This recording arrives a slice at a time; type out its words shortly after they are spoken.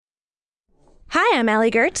Hi, I'm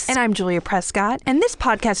Allie Gertz. And I'm Julia Prescott. And this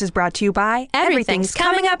podcast is brought to you by Everything's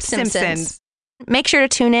Coming Up Simpsons. Make sure to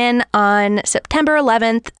tune in on September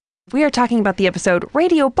 11th. We are talking about the episode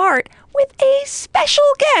Radio Bart with a special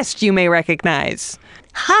guest you may recognize.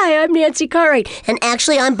 Hi, I'm Nancy Cartwright. And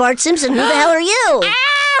actually, I'm Bart Simpson. Who the hell are you?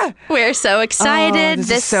 We're so excited. Oh,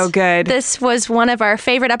 this is so good. This was one of our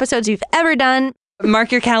favorite episodes we've ever done.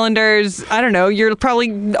 Mark your calendars. I don't know. You're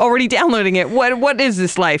probably already downloading it. What is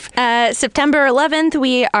this life? September 11th,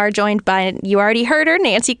 we are joined by, you already heard her,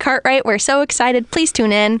 Nancy Cartwright. We're so excited. Please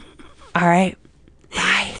tune in. All right.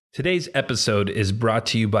 Bye. Today's episode is brought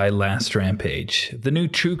to you by Last Rampage, the new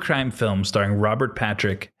true crime film starring Robert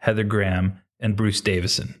Patrick, Heather Graham, and Bruce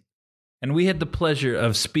Davison. And we had the pleasure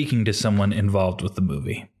of speaking to someone involved with the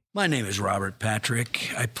movie. My name is Robert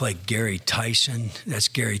Patrick. I play Gary Tyson. That's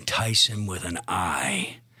Gary Tyson with an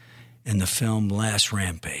I in the film Last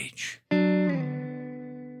Rampage.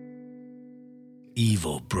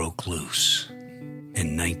 Evil broke loose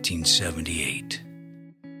in 1978,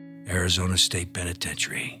 Arizona State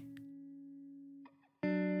Penitentiary.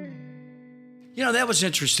 You know, that was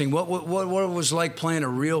interesting. What it was like playing a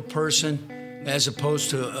real person as opposed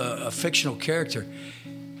to a fictional character.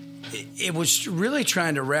 It was really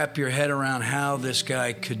trying to wrap your head around how this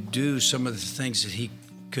guy could do some of the things that he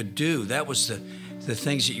could do. That was the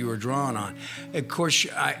things that you were drawing on. Of course,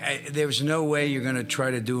 there was no way you're going to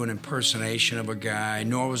try to do an impersonation of a guy,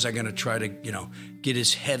 nor was I going to try to, get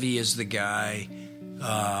as heavy as the guy.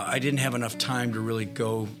 I didn't have enough time to really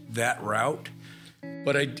go that route.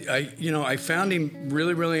 But I found him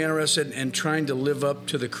really, really interested in trying to live up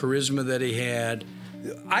to the charisma that he had.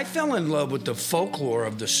 I fell in love with the folklore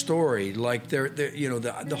of the story, like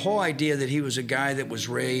the whole idea that he was a guy that was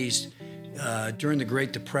raised during the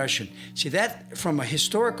Great Depression. See, that from a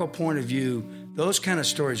historical point of view, those kind of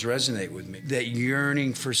stories resonate with me. That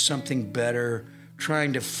yearning for something better,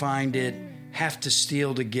 trying to find it, have to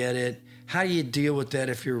steal to get it. How do you deal with that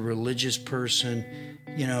if you're a religious person?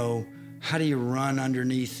 How do you run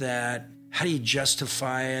underneath that? How do you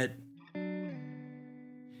justify it?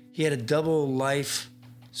 He had a double life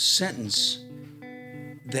sentence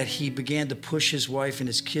that he began to push his wife and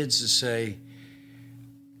his kids to say,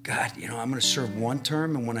 God, I'm going to serve one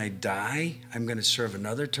term, and when I die, I'm going to serve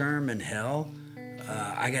another term in hell.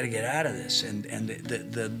 I got to get out of this. And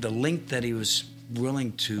the length that he was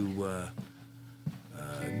willing to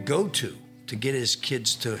go to get his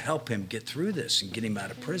kids to help him get through this and get him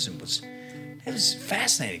out of prison was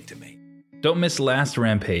fascinating to me. Don't miss Last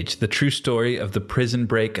Rampage, the true story of the prison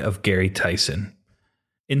break of Gary Tyson.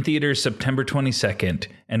 In theaters September 22nd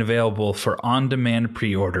and available for on-demand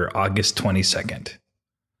pre-order August 22nd.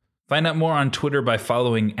 Find out more on Twitter by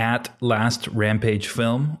following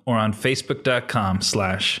 @LastRampageFilm or on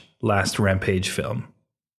Facebook.com/LastRampageFilm.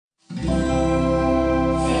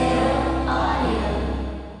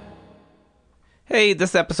 Hey,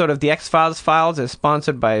 this episode of the X-Files Files is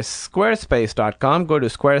sponsored by Squarespace.com. Go to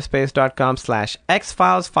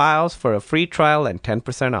squarespace.com/XFilesFiles for a free trial and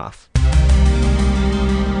 10% off.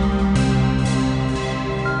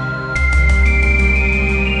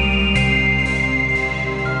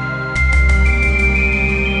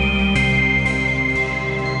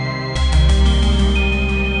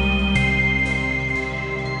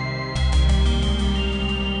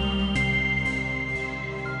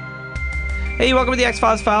 Hey, welcome to the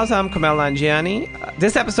X-Files Files. I'm Kumail Nanjiani.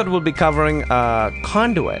 This episode will be covering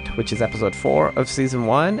Conduit, which is episode 4 of season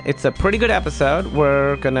 1. It's a pretty good episode.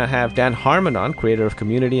 We're going to have Dan Harmon on, creator of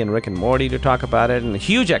Community and Rick and Morty, to talk about it, and a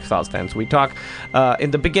huge X-Files fan. So we talk,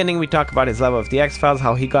 in the beginning, we talk about his love of the X-Files,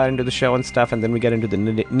 how he got into the show and stuff, and then we get into the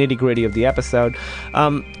nitty-gritty of the episode.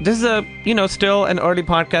 This is still an early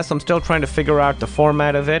podcast, so I'm still trying to figure out the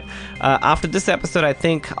format of it. After this episode, I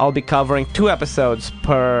think I'll be covering 2 episodes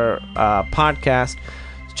per podcast,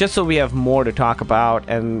 just so we have more to talk about,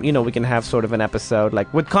 and we can have sort of an episode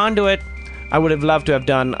like with Conduit. I would have loved to have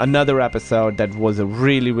done another episode that was a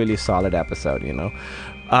really, really solid episode,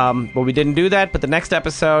 but we didn't do that. But the next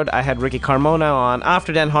episode, I had Ricky Carmona on.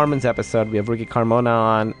 After Dan Harmon's episode, we have Ricky Carmona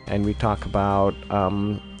on, and we talk about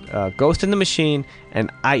Ghost in the Machine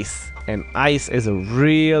and Ice. And Ice is a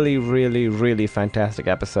really, really, really fantastic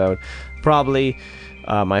episode. Probably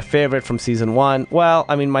my favorite from season 1. Well,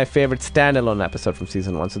 I mean, my favorite standalone episode from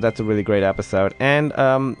season 1. So that's a really great episode. And,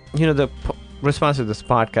 the response to this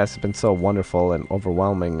podcast has been so wonderful and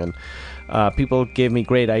overwhelming. And people gave me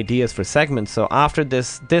great ideas for segments. So after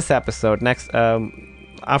this episode, next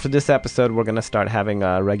after this episode, we're gonna start having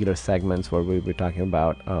regular segments where we'll be talking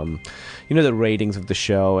about, the ratings of the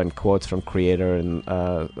show and quotes from creators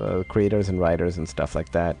and writers and stuff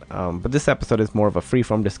like that. But this episode is more of a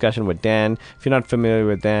free-form discussion with Dan. If you're not familiar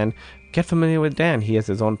with Dan, get familiar with Dan. He has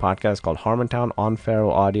his own podcast called Harmontown on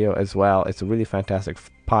Faro Audio as well. It's a really fantastic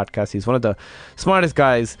podcast. He's one of the smartest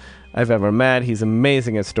guys I've ever met. He's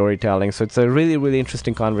amazing at storytelling. So it's a really, really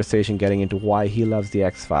interesting conversation getting into why he loves the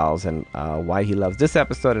X-Files and why he loves this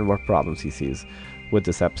episode and what problems he sees with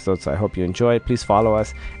this episode. So I hope you enjoy it. Please follow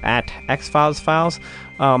us at X-Files Files.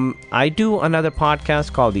 I do another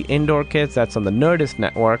podcast called The Indoor Kids. That's on the Nerdist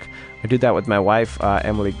Network. I do that with my wife,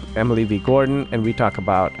 Emily V. Gordon, and we talk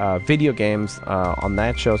about video games on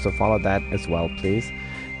that show. So follow that as well, please.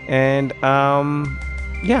 And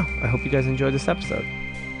I hope you guys enjoy this episode.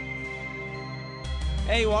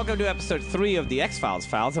 Hey, welcome to episode 3 of the X-Files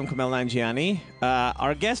Files. I'm Kumail Nanjiani.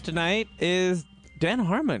 Our guest tonight is Dan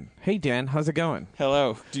Harmon. Hey, Dan, how's it going?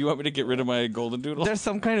 Hello. Do you want me to get rid of my golden doodle? There's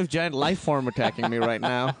some kind of giant life form attacking me right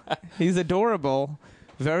now. He's adorable,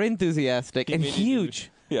 very enthusiastic, and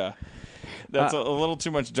huge. Yeah. That's a little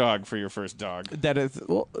too much dog for your first dog. That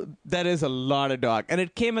is a lot of dog. And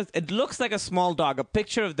it looks like a small dog. A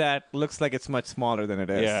picture of that looks like it's much smaller than it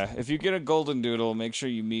is. Yeah. If you get a golden doodle, make sure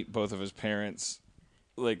you meet both of his parents.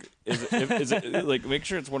 Like, is it like, make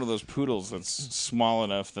sure it's one of those poodles that's small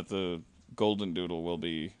enough that the golden doodle will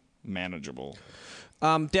be manageable.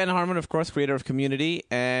 Dan Harmon, of course, creator of Community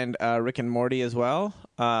and Rick and Morty as well.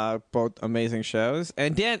 Both amazing shows.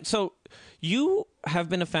 And Dan, so you have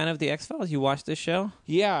been a fan of the X-Files? You watched this show?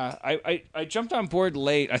 Yeah, I jumped on board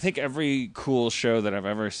late. I think every cool show that I've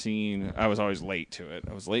ever seen, I was always late to it.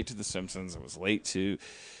 I was late to The Simpsons. I was late to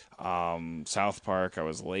South Park. I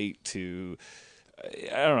was late to,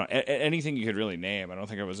 I don't know, anything you could really name. I don't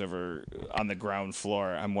think I was ever on the ground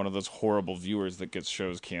floor. I'm one of those horrible viewers that gets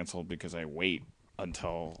shows canceled because I wait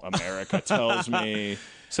until America tells me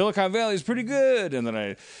Silicon Valley is pretty good, and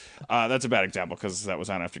then that's a bad example because that was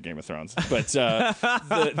on after Game of Thrones. But the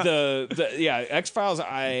X-Files.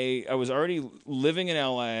 I was already living in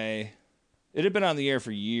LA. It had been on the air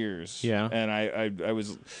for years. Yeah, and I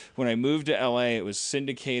was, when I moved to LA, it was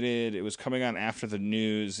syndicated. It was coming on after the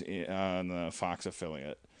news on the Fox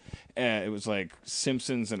affiliate, and it was like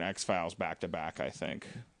Simpsons and X-Files back to back, I think.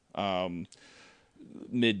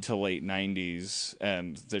 Mid to late 90s,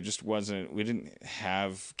 and there just wasn't, we didn't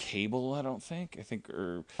have cable, I don't think,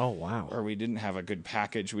 oh wow, or we didn't have a good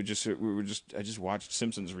package. I just watched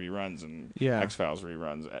Simpsons reruns and X-Files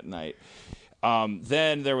reruns at night.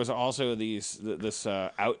 Then there was also this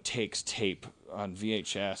outtakes tape on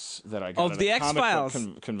VHS that I got of the X-Files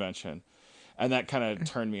convention, and that kind of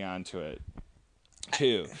turned me on to it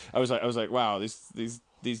too. I was like, wow, these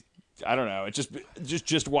I don't know. It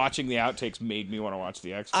just watching the outtakes made me want to watch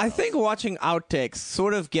the X-Files. I think watching outtakes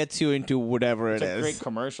sort of gets you into whatever it's it a is. Great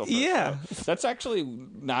commercial. For yeah, that's actually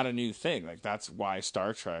not a new thing. Like, that's why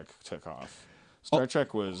Star Trek took off. Star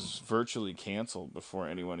Trek was virtually canceled before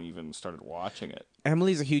anyone even started watching it.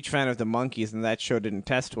 Emily's a huge fan of the Monkees, and that show didn't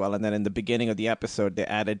test well. And then in the beginning of the episode, they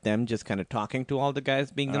added them just kind of talking to all the guys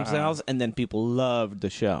being themselves, and then people loved the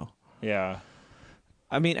show. Yeah.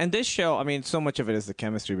 I mean, and this show, I mean, so much of it is the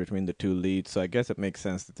chemistry between the two leads, so I guess it makes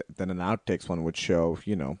sense that an outtakes one would show,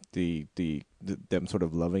 them sort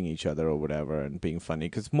of loving each other or whatever and being funny,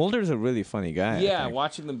 because Mulder's a really funny guy. Yeah,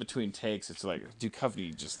 watching them between takes, it's like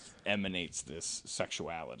Duchovny just emanates this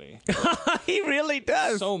sexuality. He really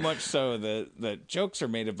does. So much so that jokes are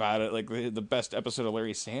made about it. Like, the best episode of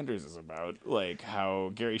Larry Sanders is about, like,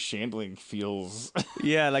 how Gary Shandling feels.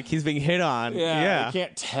 Yeah, like he's being hit on. Yeah. I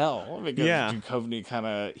can't tell because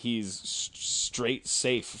Duchovny he's straight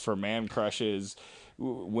safe for man crushes.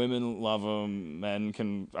 Women love him.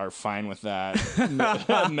 Men are fine with that.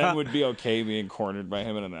 Men would be okay being cornered by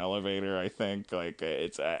him in an elevator. I think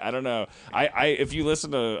I don't know. If you listen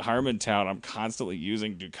to Harmontown, I'm constantly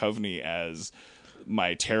using Duchovny as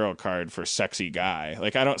my tarot card for sexy guy.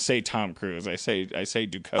 Like, I don't say Tom Cruise. I say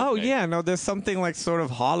Duchovny. Oh yeah, no, there's something like sort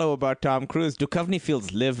of hollow about Tom Cruise. Duchovny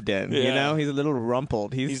feels lived in. You know, he's a little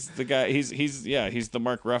rumpled. He's the guy. He's the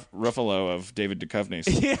Mark Ruffalo of David Duchovny.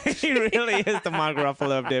 Yeah, he really is the Mark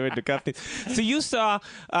Ruffalo of David Duchovny. So you saw.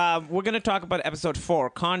 We're going to talk about episode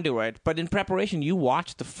 4, Conduit. But in preparation, you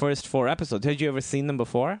watched the first 4 episodes. Had you ever seen them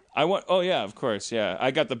before? Oh yeah, of course. Yeah,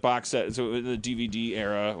 I got the box set. So the DVD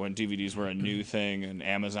era when DVDs were a new thing. And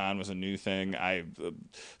Amazon was a new thing. The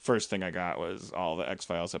first thing I got was all the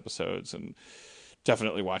X-Files episodes, and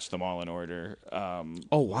definitely watched them all in order.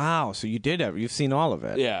 Oh wow! So you've seen all of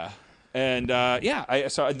it? Yeah, and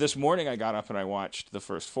so this morning I got up and I watched the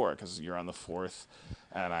first 4 because you're on the 4th,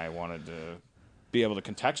 and I wanted to be able to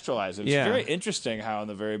contextualize it. It's Yeah. very interesting how in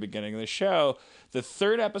the very beginning of the show, the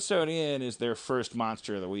third episode in is their first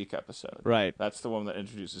Monster of the Week episode. Right. That's the one that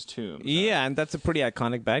introduces Tooms. Yeah, and that's a pretty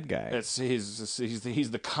iconic bad guy. He's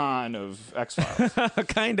the Khan of X-Files.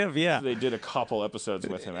 Kind of, yeah. They did a couple episodes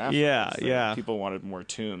with him after. Yeah. People wanted more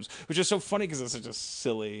Tooms, which is so funny because it's such a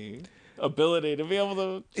silly ability to be able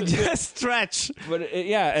to Just stretch. but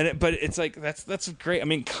but it's like that's great. I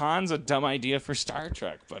mean, Khan's a dumb idea for Star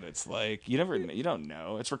Trek, but it's like you don't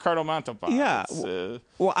know. It's Ricardo Montalban. Yeah. It's,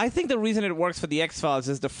 Well, I think the reason it works for the X-Files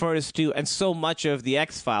is the first two, and so much of the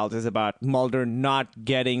X-Files is about Mulder not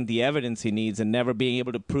getting the evidence he needs and never being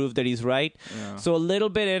able to prove that he's right. So a little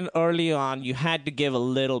bit in early on, you had to give a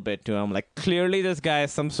little bit to him. Like, clearly this guy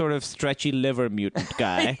is some sort of stretchy liver mutant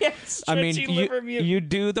guy. stretchy liver mutant. You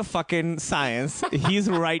do the fucking science. He's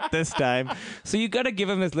right this time. So you got to give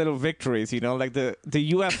him his little victories, like the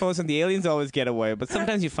UFOs and the aliens always get away, but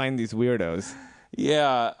sometimes you find these weirdos.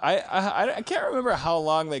 Yeah, I can't remember how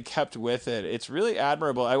long they kept with it. It's really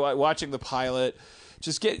admirable. Watching the pilot,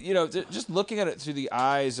 just looking at it through the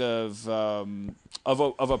eyes of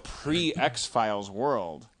a pre-X-Files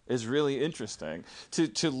world is really interesting.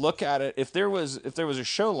 To look at it, if there was a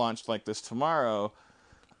show launched like this tomorrow,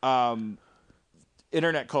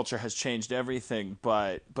 internet culture has changed everything,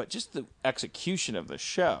 but just the execution of the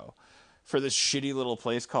show for this shitty little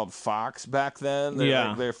place called Fox back then.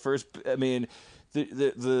 Their first. I mean,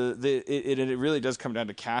 it really does come down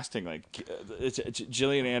to casting. Like it's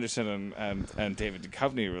Gillian Anderson and David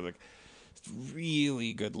Duchovny were like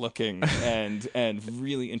really good looking and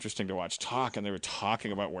really interesting to watch talk, and they were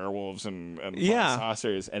talking about werewolves and flying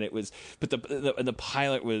saucers, and it was. But the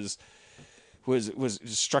pilot was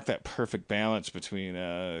struck that perfect balance between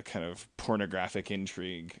kind of pornographic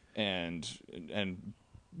intrigue and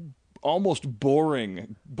almost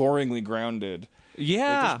boringly grounded.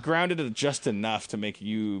 Yeah. Like, just grounded just enough to make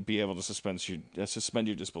you be able to suspend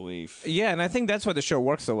your disbelief. Yeah, and I think that's why the show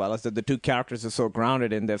works so well, is that the two characters are so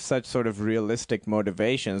grounded and they have such sort of realistic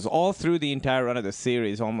motivations all through the entire run of the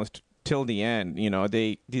series, almost till the end.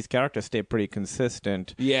 These characters stay pretty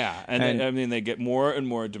consistent. Yeah, and they get more and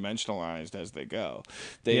more dimensionalized as they go.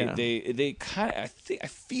 They kind of I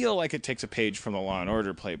feel like it takes a page from the Law and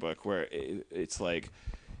Order playbook, where it's like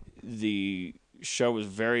the show was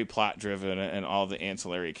very plot driven and all the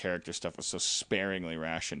ancillary character stuff was so sparingly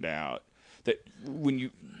rationed out that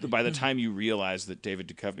by the time you realize that David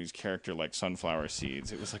Duchovny's character liked sunflower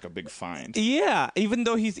seeds, it was like a big find. Yeah, even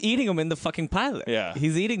though he's eating them in the fucking pilot. Yeah.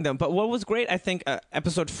 He's eating them. But what was great, I think,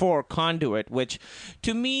 episode 4, Conduit, which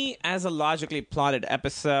to me, as a logically plotted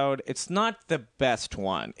episode, it's not the best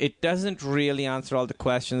one. It doesn't really answer all the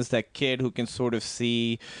questions. That kid who can sort of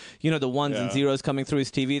see, the ones and zeros coming through his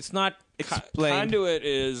TV. It's not explained. Conduit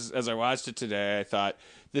is, as I watched it today, I thought,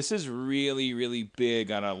 this is really, really big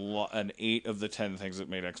on an 8 of the 10 things that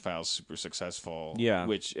made X-Files super successful. Yeah.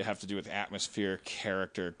 Which have to do with atmosphere,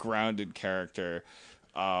 character, grounded character.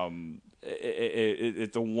 The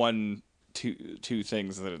one, two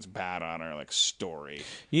things that it's bad on are like story.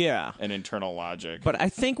 Yeah. And internal logic. But I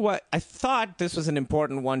thought this was an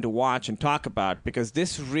important one to watch and talk about, because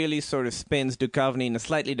this really sort of spins Duchovny in a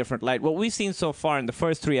slightly different light. What we've seen so far in the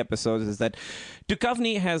first 3 episodes is that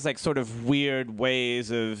Duchovny has like sort of weird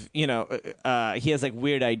ways of, he has like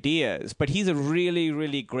weird ideas, but he's a really,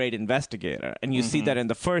 really great investigator. And you see that in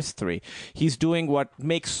the first 3. He's doing what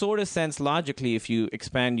makes sort of sense logically if you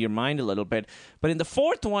expand your mind a little bit. But in the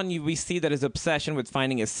 4th one, we see that his obsession with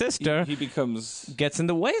finding his sister he gets in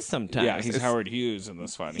the way sometimes. Yeah, he's Howard Hughes in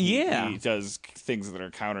this one. Yeah. He does things that are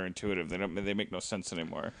counterintuitive. They make no sense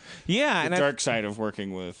anymore. Yeah, the dark side of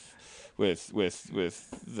working with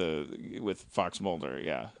Fox Mulder,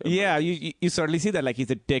 yeah. Yeah, you certainly see that. Like,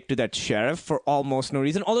 he's a dick to that sheriff for almost no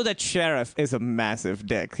reason. Although that sheriff is a massive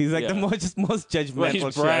dick. He's like the most judgmental. Well,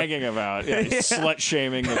 he's bragging sheriff. about. Yeah, he's slut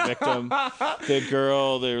shaming the victim. The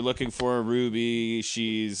girl they're looking for, Ruby.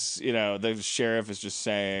 She's the sheriff is just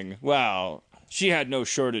saying, "Wow, she had no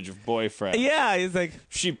shortage of boyfriends." Yeah, he's like,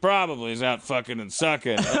 she probably is out fucking and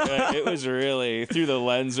sucking. It was really through the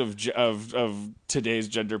lens of today's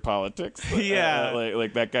gender politics. Yeah,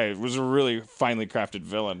 like that guy was a really finely crafted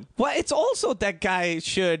villain. Well, it's also that guy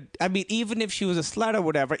should. I mean, even if she was a slut or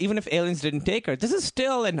whatever, even if aliens didn't take her, this is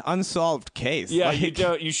still an unsolved case. Yeah,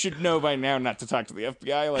 you should know by now not to talk to the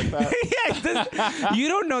FBI like that. Yeah, you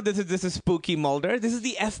don't know this is spooky Mulder. This is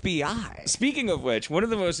the FBI. Speaking of which, one of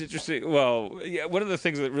the most interesting. Well, yeah, one of the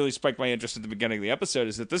things that really spiked my interest at the beginning of the episode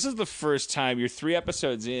is that this is the first time you're 3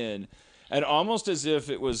 episodes in, and almost as if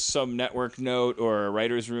it was some network note or a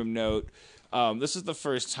writer's room note, this is the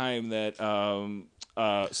first time that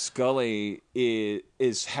Scully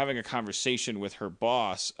is having a conversation with her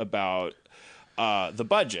boss about the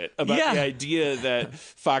budget, about the idea that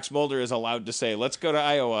Fox Mulder is allowed to say, let's go to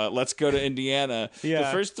Iowa, let's go to Indiana. The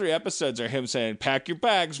first 3 episodes are him saying, pack your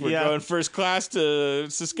bags, we're going first class to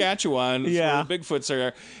Saskatchewan. That's where the Bigfoots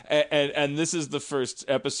are. And this is the first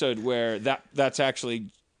episode where that's actually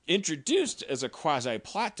introduced as a quasi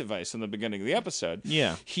plot device in the beginning of the episode.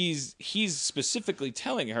 He's specifically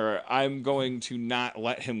telling her, I'm going to not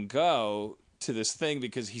let him go to this thing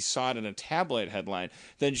because he saw it in a tabloid headline.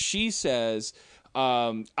 Then she says,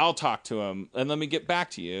 I'll talk to him and let me get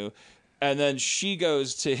back to you. And then she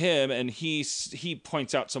goes to him and he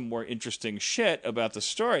points out some more interesting shit about the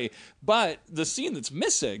story. But the scene that's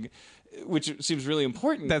missing, which seems really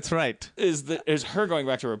important. That's right. Is her going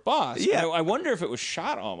back to her boss. Yeah. I wonder if it was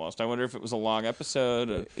shot almost. I wonder if it was a long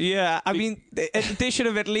episode. Yeah, I mean, they should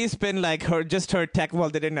have at least been like her tech. Well,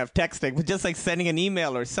 they didn't have texting, but just like sending an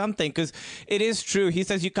email or something. Because it is true. He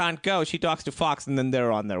says you can't go. She talks to Fox, and then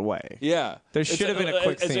they're on their way. Yeah, there should have been a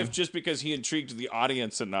quick as scene. if just because he intrigued the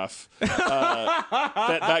audience enough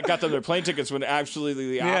that got them their plane tickets. When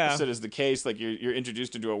absolutely the opposite is the case. Like you're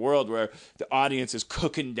introduced into a world where the audience is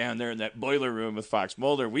cooking down there in that boiler room with Fox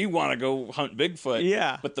Mulder. We want to go hunt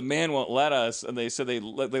Bigfoot, but the man won't let us. And they said they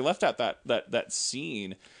left out that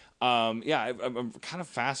scene. I'm kind of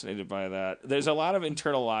fascinated by that. There's a lot of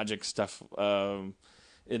internal logic stuff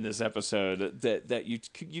in this episode that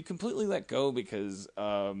you completely let go because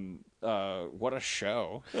what a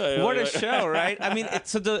show. What a show, right? I mean,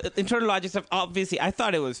 so the internal logic stuff, obviously, I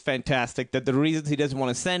thought it was fantastic that the reasons he doesn't want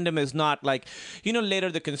to send him is not like,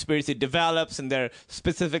 later the conspiracy develops and they're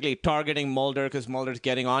specifically targeting Mulder because Mulder's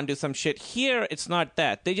getting onto some shit. Here, it's not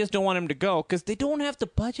that. They just don't want him to go because they don't have the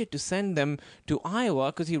budget to send them to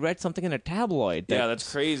Iowa because he read something in a tabloid.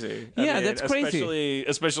 That's crazy. That's crazy.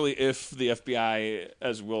 Especially if the FBI,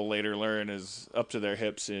 as we'll later learn, is up to their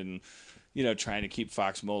hips in trying to keep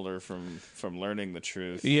Fox Mulder from learning the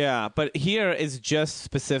truth. Yeah, but here is just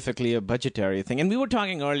specifically a budgetary thing. And we were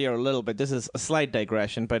talking earlier a little bit, this is a slight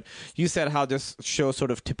digression, but you said how this show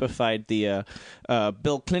sort of typified the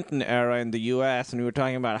Bill Clinton era in the U.S., and we were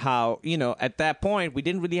talking about how, at that point, we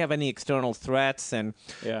didn't really have any external threats, and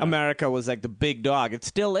America was like the big dog. It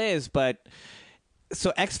still is, but...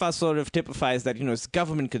 So X-Files sort of typifies that, it's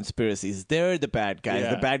government conspiracies. They're the bad guys.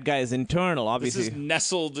 The bad guy is internal, obviously. This is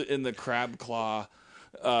nestled in the crab claw.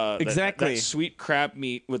 Exactly. That sweet crab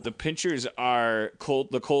meat with the pinchers are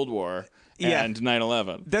the Cold War and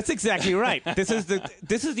 9/11. That's exactly right. This is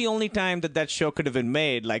the only time that show could have been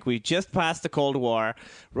made. Like, we just passed the Cold War,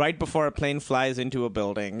 right before a plane flies into a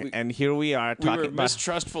building, and here we are talking we were about...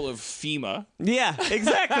 mistrustful of FEMA. Yeah,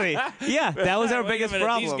 exactly. Yeah, that was our biggest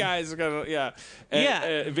problem. These guys are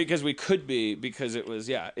gonna, because we could be, because it was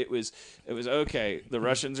okay. The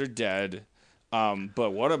Russians are dead,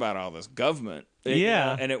 but what about all this government?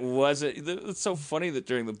 And it wasn't. It's so funny that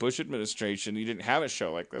during the Bush administration, you didn't have a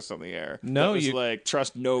show like this on the air. No, it was like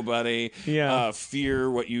trust nobody, fear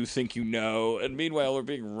what you think you know, and meanwhile we're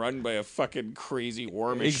being run by a fucking crazy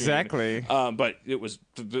war machine. Exactly. But it was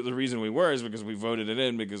the reason we were is because we voted it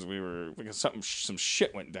in because some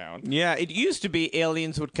shit went down. Yeah, it used to be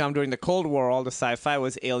aliens would come during the Cold War. All the sci-fi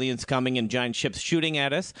was aliens coming in giant ships shooting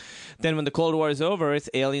at us. Then when the Cold War is over, it's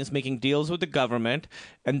aliens making deals with the government,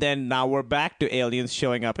 and then now we're back to aliens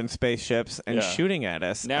showing up in spaceships and shooting at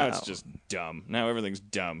us. Now it's just dumb. Now everything's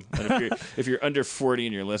dumb. And if you're under 40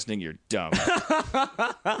 and you're listening, you're dumb.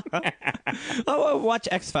 Watch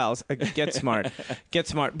X-Files. Get smart. Get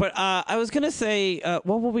smart. But I was going to say,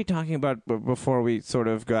 what were we talking about before we sort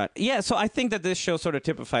of got... Yeah, so I think that this show sort of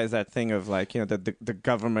typifies that thing of like, that the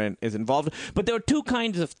government is involved. But there were two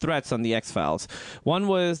kinds of threats on the X-Files. One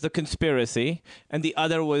was the conspiracy, and the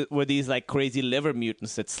other were these like crazy liver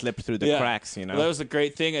mutants that slipped through the cracks, Well, that was the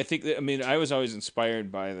great thing. I think I was always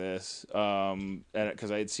inspired by this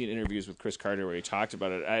because I had seen interviews with Chris Carter where he talked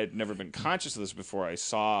about it. I had never been conscious of this before I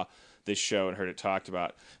saw this show and heard it talked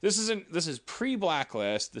about. This is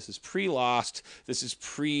pre-Blacklist. This is pre-Lost. This is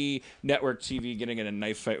pre-network TV getting in a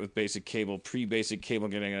knife fight with basic cable. Pre-basic cable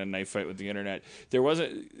getting in a knife fight with the internet. There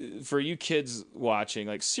wasn't, for you kids watching,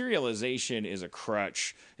 like serialization is a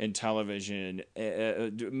crutch in television,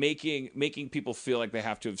 making people feel like they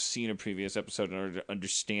have to have seen a previous episode in order to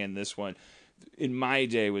understand this one. In my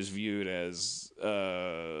day, was viewed as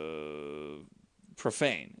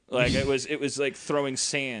profane. Like it was like throwing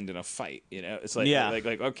sand in a fight. It's like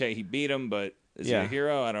like okay, he beat him, but is he a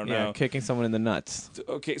hero? I don't know. Yeah, kicking someone in the nuts.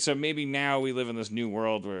 Okay, so maybe now we live in this new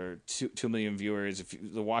world where 2 million viewers.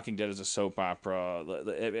 The Walking Dead is a soap opera.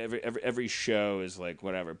 Every show is like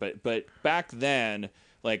whatever. But back then,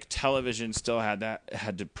 like television still had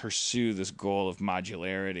to pursue this goal of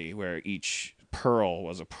modularity where each pearl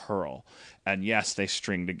was a pearl, and yes, they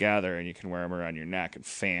string together and you can wear them around your neck and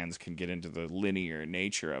fans can get into the linear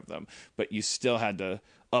nature of them, but you still had to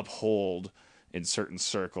uphold in certain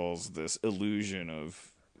circles this illusion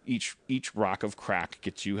of each rock of crack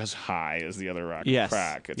gets you as high as the other rock of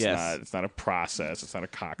crack. It's not a process, it's not a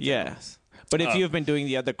cocktail. Yes. But if you've been doing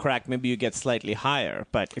the other crack, maybe you get slightly higher.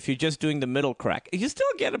 But if you're just doing the middle crack, you still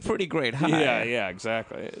get a pretty great high. Yeah,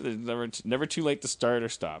 exactly. There's never too late to start or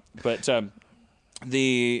stop. But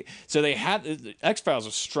the X-Files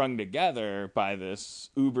was strung together by this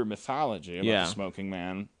uber mythology about the smoking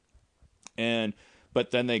man,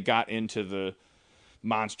 but then they got into the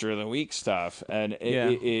Monster of the Week stuff, and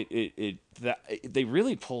they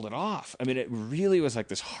really pulled it off. I mean, it really was like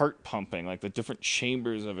this heart pumping, like the different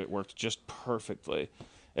chambers of it worked just perfectly.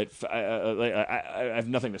 I have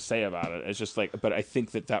nothing to say about it. It's just like, but I think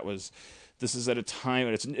this is at a time,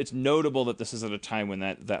 and it's notable that this is at a time when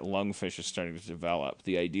that lungfish is starting to develop.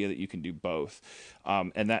 The idea that you can do both,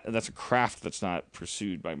 and that's a craft that's not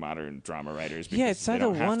pursued by modern drama writers. Yeah, it's either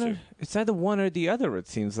one or the other. It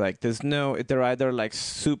seems like they're either like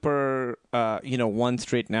super, one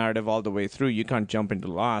straight narrative all the way through. You can't jump into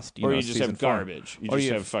Lost, or you just have garbage. You just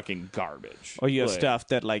have fucking garbage, or you have stuff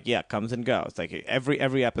that comes and goes. Like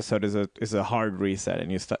every episode is a hard reset,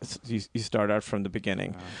 and you start out from the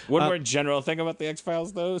beginning. One more general thing about the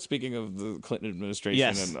X-Files, though, speaking of the Clinton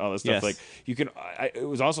administration and all this stuff, like you can. It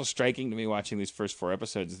was also striking to me watching these first 4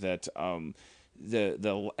 episodes that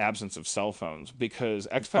the absence of cell phones, because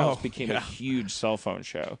X-Files became a huge cell phone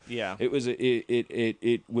show. Yeah, it was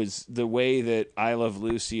the way that I Love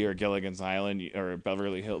Lucy or Gilligan's Island or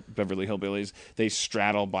Beverly Hillbillies, they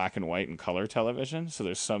straddle black and white and color television. So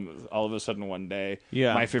there's all of a sudden one day,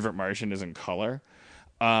 My Favorite Martian is in color.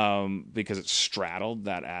 Because it straddled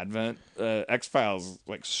that advent. X-Files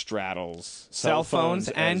straddles cell phones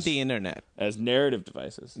and the internet as narrative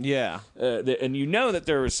devices. Yeah, and you know that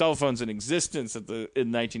there were cell phones in existence in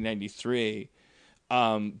 1993,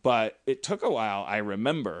 but it took a while. I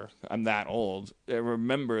remember, I'm that old. I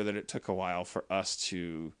remember that it took a while for us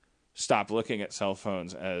to stop looking at cell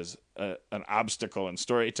phones as an obstacle in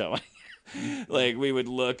storytelling. Like we would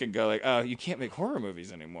look and go like, oh, you can't make horror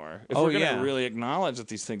movies anymore. If we're going to really acknowledge that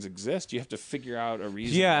these things exist, you have to figure out a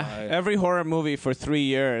reason why. Every horror movie for 3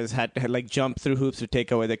 years had jumped through hoops to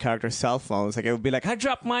take away the character's cell phones. Like it would be like, I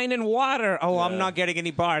dropped mine in water. Oh, I'm not getting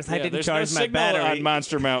any bars. I didn't charge my battery on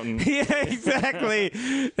Monster Mountain. Yeah, exactly.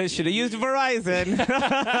 They should have used Verizon.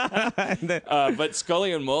 But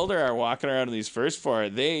Scully and Mulder are walking around in these first 4.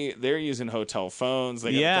 They're using hotel phones.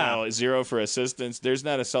 They dial 0 for assistance. There's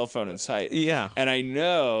not a cell phone in sight. Yeah, and I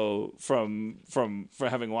know from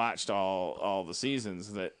having watched all the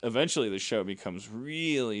seasons that eventually the show becomes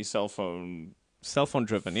really cell phone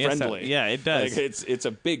driven. Friendly. Yeah, it does. Like it's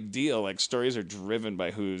a big deal. Like stories are driven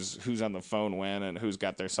by who's on the phone when and who's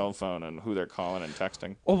got their cell phone and who they're calling and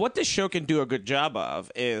texting. Well, what this show can do a good job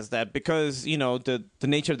of is that because the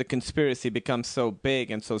nature of the conspiracy becomes so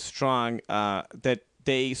big and so strong that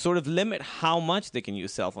they sort of limit how much they can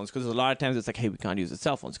use cell phones, because a lot of times it's like, hey, we can't use the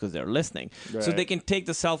cell phones because they're listening. Right. So they can take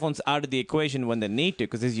the cell phones out of the equation when they need to,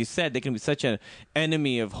 because as you said, they can be such an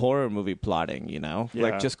enemy of horror movie plotting,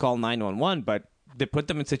 like just call 911, but they put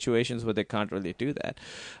them in situations where they can't really do that.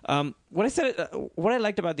 What I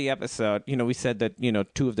liked about the episode, we said that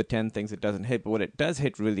 2 of the 10 things it doesn't hit, but what it does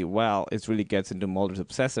hit really well is really gets into Mulder's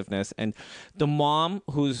obsessiveness, and the mom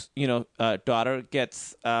whose daughter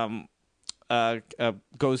gets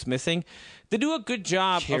goes missing. They do a good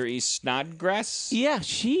job. Carrie Snodgrass? Yeah,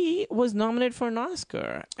 she was nominated for an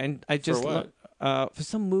Oscar. And I just for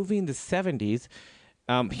some movie in the 70s.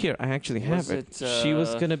 Here, I actually have it. She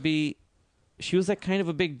was going to be... She was kind of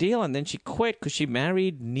a big deal, and then she quit because she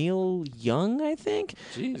married Neil Young, I think,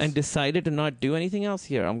 and decided to not do anything else.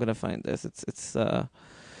 Here, I'm going to find this. It's right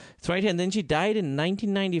here. And then she died in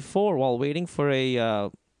 1994 while waiting for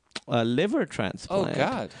a liver transplant. Oh,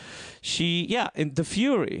 God. In The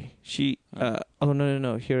Fury,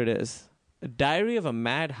 no, here it is. Diary of a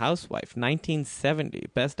Mad Housewife, 1970,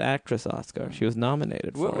 Best Actress Oscar. She was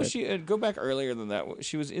nominated for it. What was she? Go back earlier than that.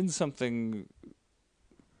 She was in something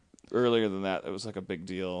earlier than that. It was like a big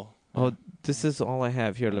deal. Oh, this is all I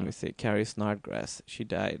have here. Let me see. Carrie Snodgrass. She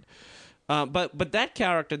died. But that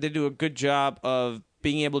character, they do a good job of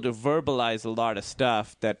being able to verbalize a lot of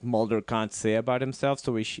stuff that Mulder can't say about himself.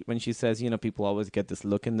 So when she says, people always get this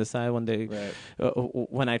look in this eye when they,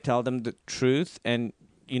 when I tell them the truth, and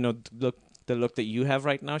look, the look that you have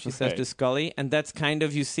right now, she says to Scully. And that's kind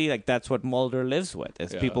of, you see, like, that's what Mulder lives with,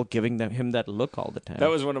 is people giving him that look all the time. That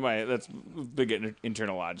was one of my, that's big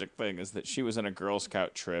internal logic thing, is that she was on a Girl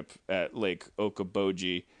Scout trip at Lake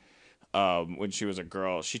Okoboji when she was a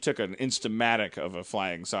girl. She took an Instamatic of a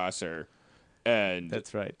flying saucer. And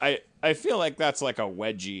that's right. I feel like that's like a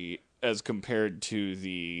wedgie as compared to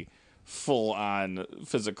the full-on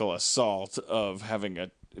physical assault of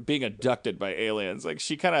being abducted by aliens. Like,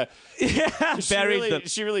 she kind of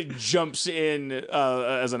she really jumps in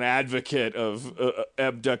as an advocate of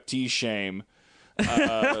abductee shame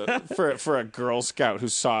for a Girl Scout who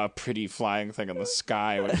saw a pretty flying thing in the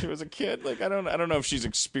sky when she was a kid. Like, I don't know if she's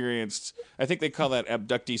experienced. I think they call that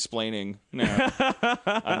abductee splaining now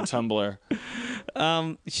on Tumblr.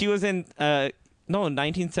 She was in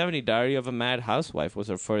 1970, Diary of a Mad Housewife was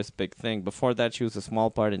her first big thing. Before that, she was a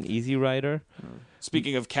small part in Easy Rider.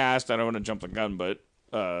 Speaking of cast, I don't want to jump the gun, but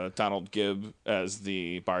Donald Gibb as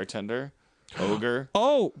the bartender. Ogre.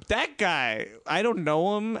 Oh, that guy. I don't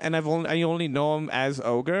know him, and I only know him as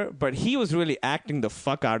Ogre, but he was really acting the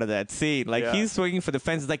fuck out of that scene. Like, he's swinging for the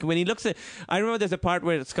fences. Like, when he looks at... I remember there's a part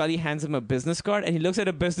where Scully hands him a business card, and he looks at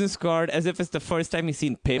a business card as if it's the first time he's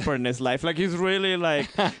seen paper in his life. Like, he's really,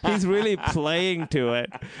 he's really playing to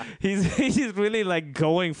it. He's really,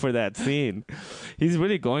 going for that scene. He's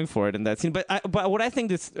really going for it in that scene. But what I think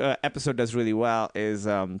this episode does really well is...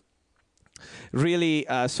 really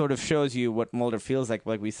sort of shows you what Mulder feels like.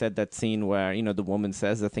 Like we said, that scene where, the woman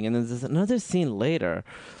says the thing. And then there's another scene later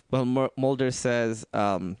where Mulder says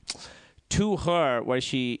to her, where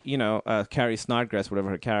she, Carrie Snodgrass, whatever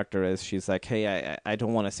her character is, she's like, hey, I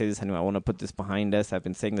don't want to say this anymore. I want to put this behind us. I've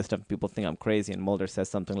been saying this stuff and people think I'm crazy. And Mulder says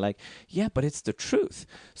something like, yeah, but it's the truth.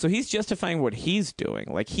 So he's justifying what he's doing.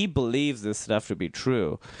 Like, he believes this stuff to be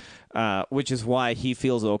true. Which is why he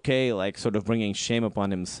feels okay, sort of bringing shame upon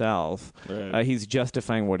himself. Right. He's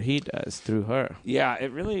justifying what he does through her. Yeah,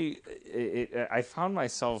 it really... I found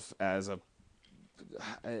myself as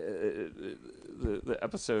the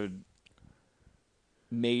episode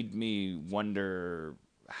made me wonder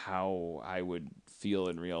how I would feel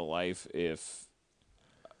in real life if,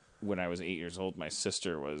 when I was 8 years old, my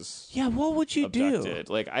sister was... Yeah, what would you abducted.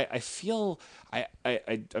 do? Like, I feel...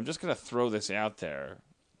 I'm just going to throw this out there.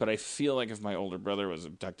 But I feel like if my older brother was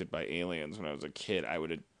abducted by aliens when I was a kid, I would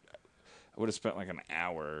have spent like an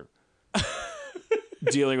hour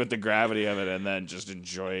dealing with the gravity of it and then just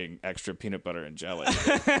enjoying extra peanut butter and jelly.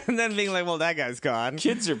 And then being like, well, that guy's gone.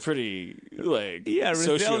 Kids are pretty resilient.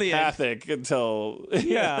 sociopathic until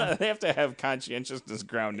they have to have conscientiousness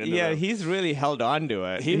ground into them. He's really held on to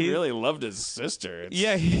it. He really loved his sister.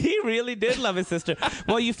 He really did love his sister.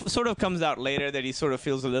 Well, sort of comes out later that he sort of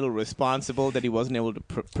feels a little responsible that he wasn't able to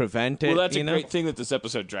prevent it. Well, that's a great thing that this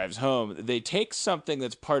episode drives home. They take something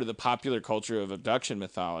that's part of the popular culture of abduction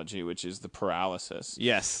mythology, which is the paralysis.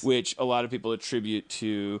 Yes. Which a lot of people attribute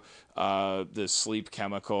to the sleep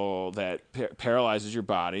chemical that paralyzes your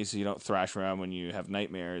body so you don't thrash around when you have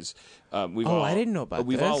nightmares. I didn't know about this.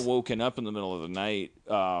 We've all woken up in the middle of the night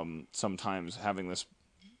sometimes having this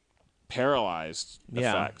paralyzed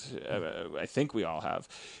effect. I think we all have.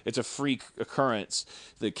 It's a freak occurrence.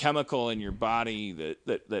 The chemical in your body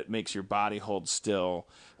that makes your body hold still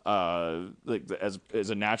as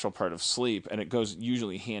a natural part of sleep, and it goes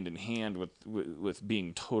usually hand in hand with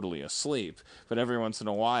being totally asleep. But every once in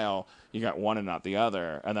a while, you got one and not the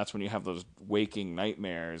other, and that's when you have those waking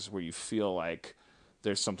nightmares where you feel like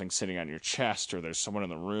there's something sitting on your chest or there's someone in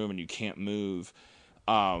the room and you can't move.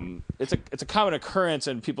 It's a common occurrence,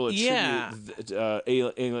 and people attribute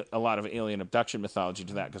a lot of alien abduction mythology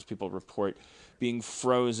to that because people report being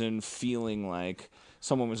frozen, feeling like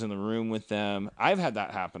someone was in the room with them. I've had that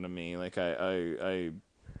happen to me. Like I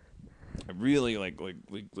really like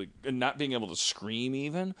not being able to scream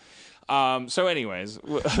even. So anyways.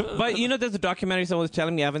 But there's a documentary someone was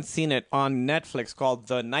telling me, I haven't seen it, on Netflix called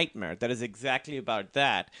The Nightmare that is exactly about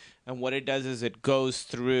that. And what it does is it goes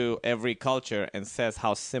through every culture and says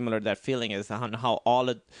how similar that feeling is, and how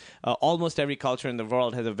almost every culture in the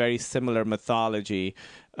world has a very similar mythology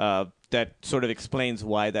that sort of explains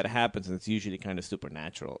why that happens. And it's usually kind of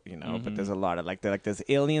supernatural, Mm-hmm. But there's a lot of there's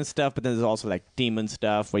alien stuff, but then there's also demon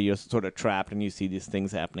stuff where you're sort of trapped and you see these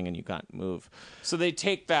things happening and you can't move. So they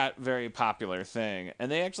take that very popular thing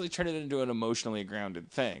and they actually turn it into an emotionally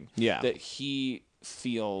grounded thing. Yeah. That he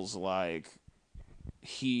feels like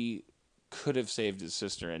he could have saved his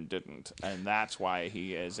sister and didn't. And that's why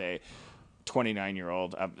he is a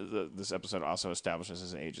 29-year-old. This episode also establishes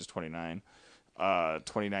his age is 29.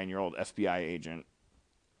 29-year-old FBI agent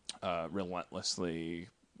relentlessly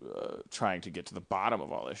trying to get to the bottom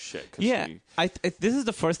of all this shit. 'Cause Yeah, this is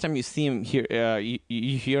the first time you see him here.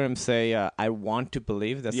 You hear him say, "I want to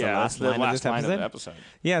believe." That's the last line of this line episode. of the episode.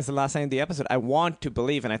 Yeah, it's the last line of the episode. I want to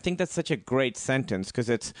believe, and I think that's such a great sentence because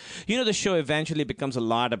it's, the show eventually becomes a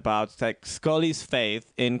lot about like Scully's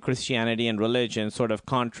faith in Christianity and religion, sort of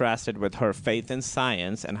contrasted with her faith in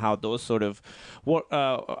science, and how those sort of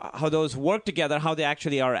work together, how they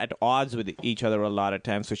actually are at odds with each other a lot of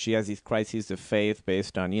times. So she has these crises of faith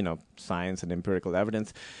based on science and empirical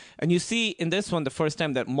evidence, and you see in this one the first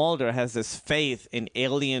time that Mulder has this faith in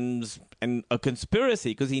aliens and a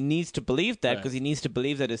conspiracy because he needs to believe that because he needs to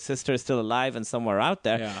believe that his sister is still alive and somewhere out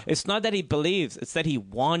there. Yeah. It's not that he believes; it's that he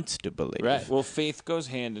wants to believe. Right. Well, faith goes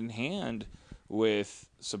hand in hand with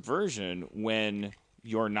subversion when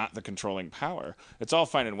you're not the controlling power. It's all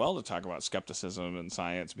fine and well to talk about skepticism and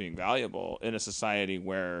science being valuable in a society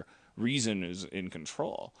where reason is in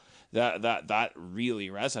control. That really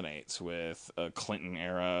resonates with a Clinton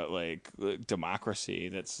era democracy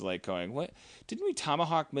that's like going, what, didn't we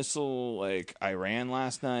tomahawk missile like Iran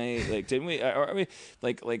last night? Like didn't we, or are we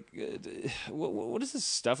what is this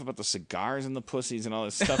stuff about the cigars and the pussies and all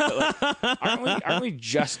this stuff that, like, aren't we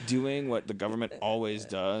just doing what the government always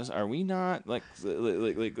does? Are we not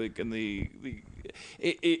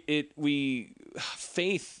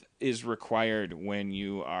faith is required when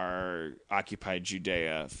you are occupied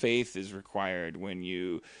Judea. Faith is required when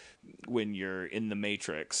you're in the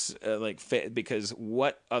Matrix. Because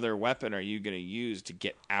what other weapon are you going to use to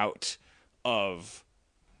get out of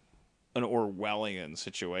an Orwellian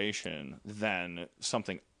situation than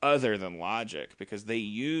something other than logic? Because they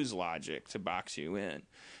use logic to box you in.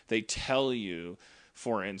 They tell you,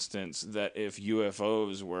 for instance, that if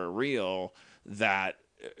UFOs were real, that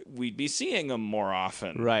we'd be seeing them more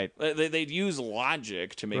often. Right. They'd use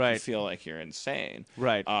logic to make you feel like you're insane.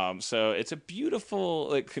 Right. So it's a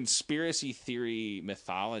beautiful, conspiracy theory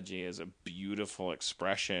mythology is a beautiful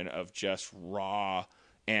expression of just raw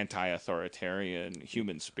anti-authoritarian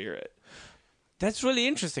human spirit. That's really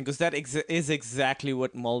interesting because that is exactly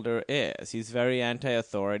what Mulder is. He's very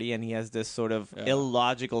anti-authority and he has this sort of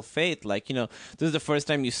illogical faith. This is the first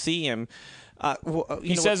time you see him.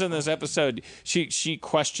 He says in this episode, she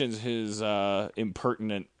questions his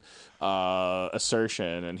impertinent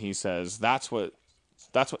assertion, and he says that's what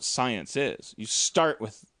science is. You start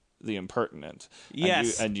with the impertinent,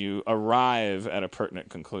 and you arrive at a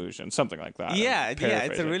pertinent conclusion, something like that. Yeah,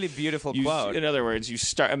 it's a really beautiful quote. In other words, you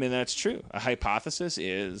start. I mean, that's true. A hypothesis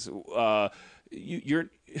is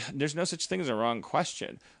there's no such thing as a wrong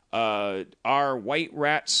question. Are white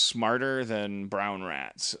rats smarter than brown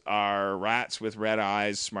rats? Are rats with red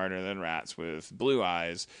eyes smarter than rats with blue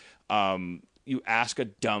eyes? You ask a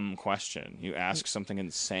dumb question. You ask something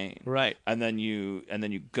insane, right? And then you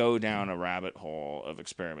go down a rabbit hole of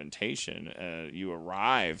experimentation. You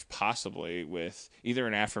arrive possibly with either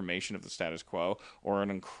an affirmation of the status quo or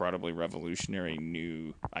an incredibly revolutionary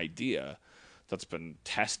new idea that's been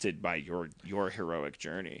tested by your heroic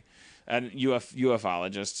journey. And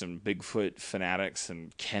ufologists and Bigfoot fanatics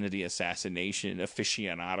and Kennedy assassination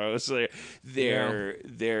aficionados, they're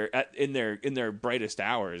in their brightest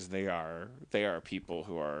hours. They are people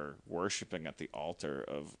who are worshiping at the altar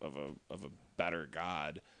of a better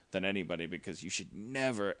God than anybody, because you should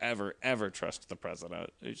never, ever, ever trust the president.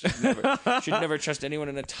 You should never trust anyone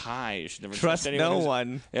in a tie. You should never trust anyone. No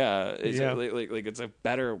one. Yeah, it's a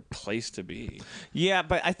better place to be. Yeah,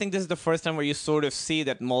 but I think this is the first time where you sort of see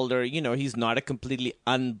that Mulder, he's not a completely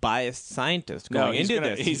unbiased scientist going into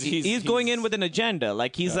this. He's going in with an agenda.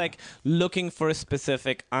 He's looking for a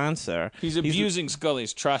specific answer. He's abusing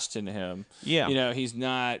Scully's trust in him. Yeah. He's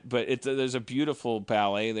not, but there's a beautiful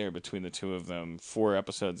ballet there between the two of them. 4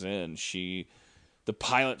 episodes in, the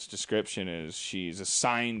pilot's description is she's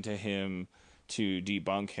assigned to him to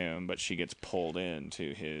debunk him, but she gets pulled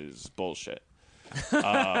into his bullshit.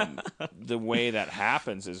 The way that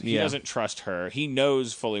happens is he doesn't trust her. He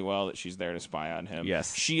knows fully well that she's there to spy on him.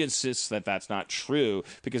 Yes. She insists that that's not true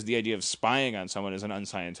because the idea of spying on someone is an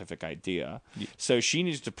unscientific idea. So she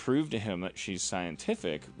needs to prove to him that she's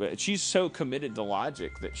scientific, but she's so committed to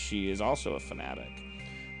logic that she is also a fanatic.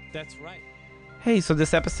 That's right. Hey, so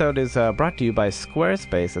this episode is brought to you by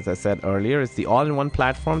Squarespace. As I said earlier, it's the all-in-one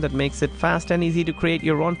platform that makes it fast and easy to create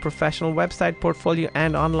your own professional website, portfolio,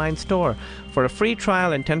 and online store. For a free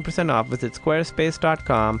trial and 10% off, visit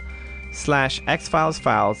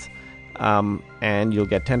squarespace.com/xfilesfiles, and you'll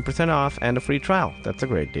get 10% off and a free trial. That's a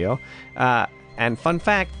great deal. And fun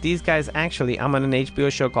fact, these guys actually, I'm on an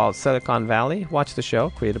HBO show called Silicon Valley. Watch the show,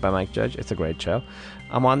 created by Mike Judge. It's a great show.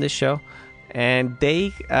 I'm on this show. And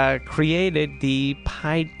they created the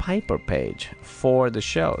Pied Piper page for the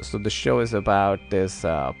show. So the show is about this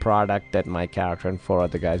product that my character and 4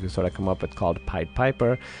 other guys, we sort of come up with called Pied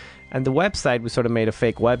Piper. And the website, we sort of made a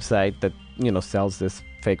fake website that, sells this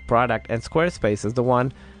fake product. And Squarespace is the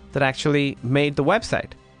one that actually made the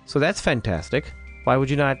website. So that's fantastic. Why would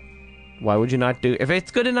you not do... If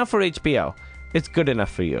it's good enough for HBO, it's good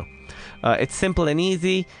enough for you. It's simple and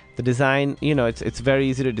easy. The design, it's very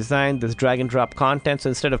easy to design. There's drag and drop content. So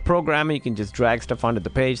instead of programming, you can just drag stuff onto the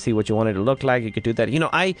page, see what you want it to look like. You could do that.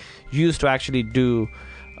 I used to actually do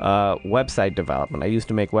website development. I used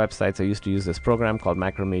to make websites. I used to use this program called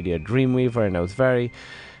Macromedia Dreamweaver, and it was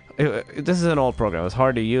this is an old program. It was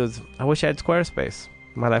hard to use. I wish I had Squarespace.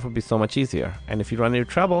 My life would be so much easier. And if you run into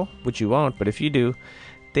trouble, which you won't, but if you do,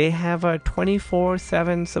 they have a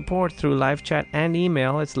 24/7 support through live chat and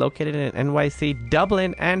email. It's located in NYC,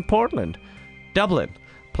 Dublin, and Portland. Dublin.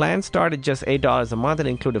 Plans start at just $8 a month and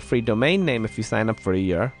include a free domain name if you sign up for a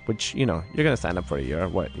year, which, you're going to sign up for a year.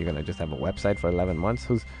 What, you're going to just have a website for 11 months?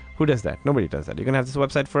 Who does that? Nobody does that. You're going to have this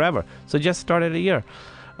website forever. So just start at a year.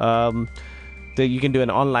 You can do an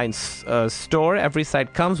online store. Every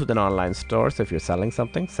site comes with an online store. So if you're selling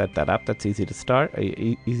something, set that up. That's easy to start,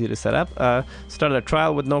 easy to set up. Start a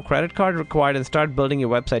trial with no credit card required and start building your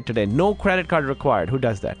website today. No credit card required. Who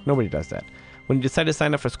does that? Nobody does that. When you decide to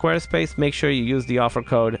sign up for Squarespace, make sure you use the offer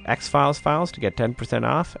code XFilesFiles to get 10%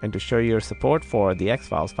 off and to show your support for the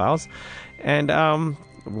X-Files files. And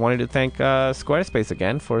wanted to thank Squarespace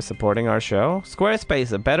again for supporting our show.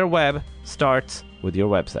 Squarespace, a better web starts with your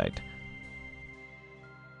website.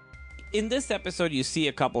 In this episode, you see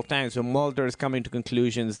a couple times where Mulder is coming to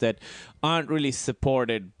conclusions that aren't really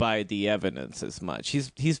supported by the evidence as much.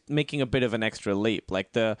 He's making a bit of an extra leap,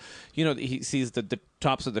 like he sees that the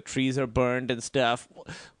tops of the trees are burned and stuff.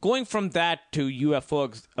 Going from that to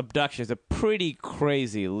UFO abduction is a pretty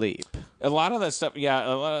crazy leap. A lot of that stuff, yeah.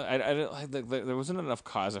 There wasn't enough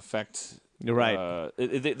cause effect. You're right.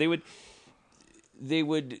 They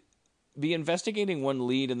would be investigating one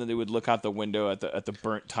lead, and then they would look out the window at the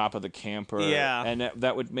burnt top of the camper, and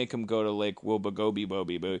that would make him go to Lake Wobegobe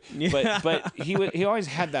Bobe. But he always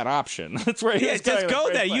had that option. That's where just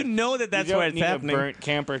go there. You know that's where it's happening. You don't need a burnt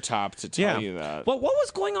camper top to tell you that. Well, what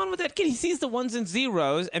was going on with that kid? He sees the ones and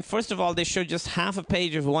zeros, and first of all, they show just half a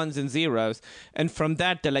page of ones and zeros, and from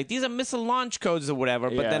that they're like, these are missile launch codes or whatever.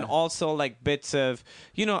 But then also like bits of,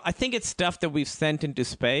 I think it's stuff that we've sent into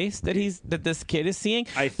space that this kid is seeing.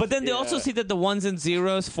 But then they also see that the ones and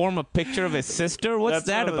zeros form a picture of his sister. What's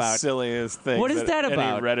that about? That's the silliest thing. What is that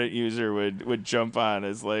about? Any Reddit user would jump on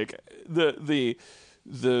is like the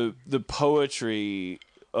poetry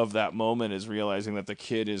of that moment is realizing that the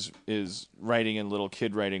kid is writing in little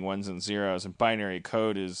kid writing ones and zeros, and binary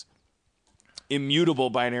code is immutable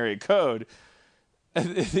binary code.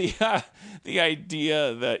 The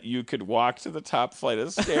idea that you could walk to the top flight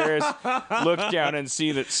of stairs, look down and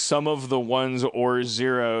see that some of the ones or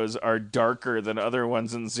zeros are darker than other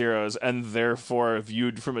ones and zeros, and therefore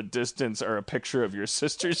viewed from a distance are a picture of your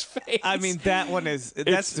sister's face. I mean,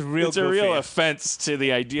 that's a real offense to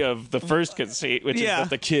the idea of the first conceit, which is that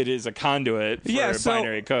the kid is a conduit for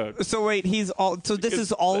binary code. So wait, this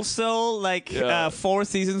is also like 4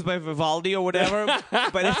 Seasons by Vivaldi or whatever,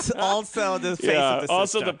 but it's also the face of the system.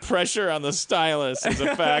 Also, the pressure on the stylus is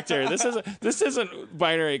a factor. This isn't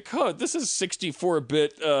binary code. This is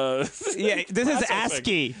 64-bit. This is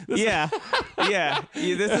ASCII.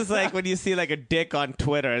 This is like when you see like a dick on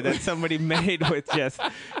Twitter that somebody made with just.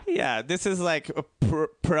 This is like a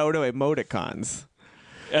proto emoticons.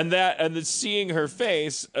 And seeing her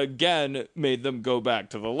face again made them go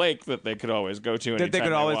back to the lake that they could always go to. That they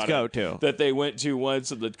could always go to. That they went to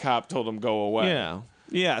once, and the cop told them go away.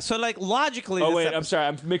 Yeah, so like logically... Oh, wait, I'm sorry.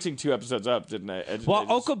 I'm mixing 2 episodes up, didn't I?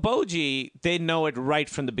 Okoboji, they know it right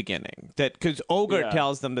from the beginning. Because Ogre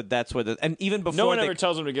tells them that's where and even before... No one ever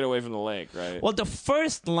tells them to get away from the lake, right? Well, the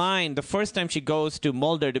first time she goes to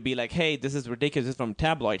Mulder to be like, hey, this is ridiculous, this is from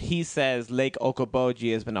Tabloid, he says Lake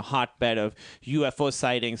Okoboji has been a hotbed of UFO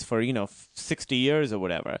sightings for, 60 years or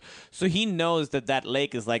whatever. So he knows that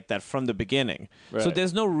lake is like that from the beginning. Right. So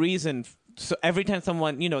there's no reason... So every time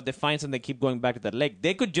someone, they find something, they keep going back to that lake.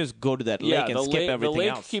 They could just go to that lake and skip everything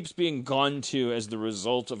else. The lake keeps being gone to as the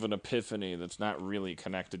result of an epiphany that's not really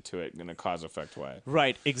connected to it in a cause-effect way.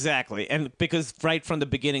 Right, exactly. And because right from the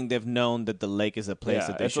beginning, they've known that the lake is a place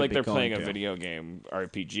that they should be going to. It's like they're playing a video game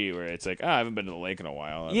RPG where it's like, I haven't been to the lake in a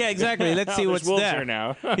while. Yeah, exactly. Let's see what's wolves there. Here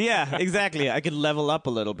now. Yeah, exactly. I could level up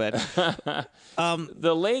a little bit.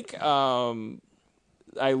 The lake...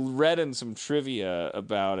 I read in some trivia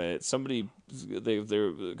about it. Somebody,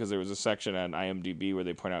 because there was a section on IMDb where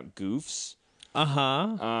they point out goofs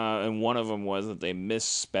And one of them was that they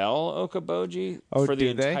misspell Okoboji Oh, for the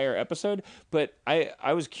do they? entire episode. But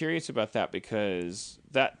I was curious about that because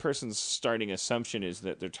that person's starting assumption is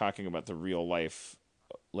that they're talking about the real life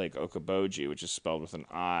Lake Okoboji, which is spelled with an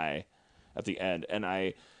I at the end. And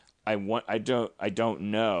I don't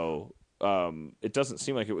know. It doesn't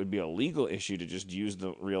seem like it would be a legal issue to just use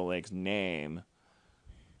the real lake's name.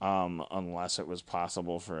 Unless it was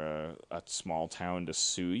possible for a small town to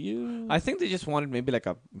sue you. I think they just wanted maybe like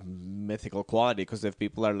a mythical quality, because if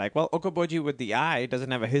people are like, well, Okoboji with the eye doesn't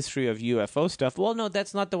have a history of UFO stuff. Well, no,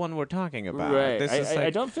 that's not the one we're talking about. Right. This is I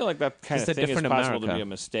don't feel like that kind just of a thing is different possible to America. be a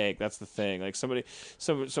mistake. That's the thing. Like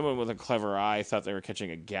someone with a clever eye thought they were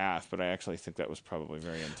catching a gaffe, but I actually think that was probably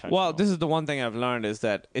very intentional. Well, this is the one thing I've learned is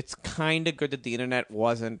that it's kind of good that the internet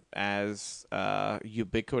wasn't as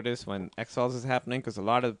ubiquitous when X-Files is happening, because a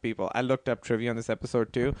lot of people, I looked up trivia on this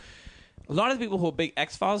episode too, a lot of the people who are big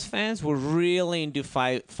X-Files fans were really into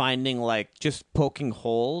finding like just poking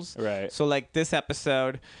holes. Right. So like this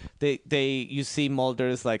episode, you see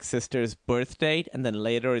Mulder's like sister's birth date, and then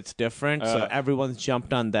later it's different. So everyone's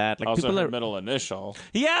jumped on that. Like also people her are middle initial.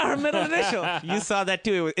 Yeah, her middle initial. You saw that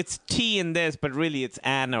too. It's T in this, but really it's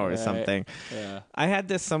Anna or something. Yeah. I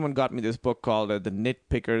had someone got me this book called The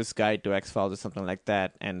Nitpicker's Guide to X-Files or something like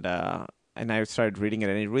that, and I started reading it,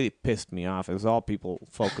 and it really pissed me off. It was all people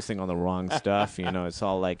focusing on the wrong stuff. It's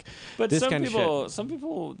all like But this some kind people, of shit. some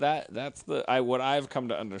people that's what I've come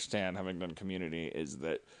to understand, having done Community, is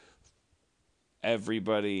that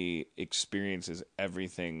everybody experiences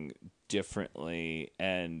everything differently,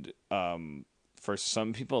 and for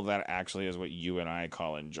some people, that actually is what you and I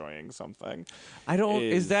call enjoying something. I don't.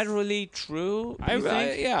 Is that is- really true? you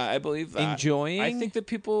think? I believe that. Enjoying? I think that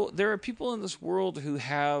there are people in this world who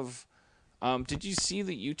have. Did you see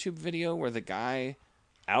the YouTube video where the guy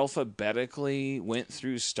alphabetically went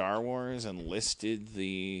through Star Wars and listed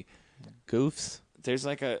the Goofs. There's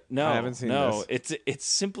like I haven't seen this. It's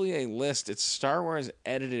simply a list. It's Star Wars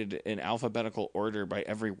edited in alphabetical order by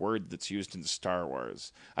every word that's used in Star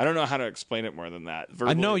Wars. I don't know how to explain it more than that.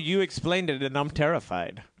 I know you explained it, and I'm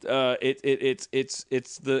terrified. It's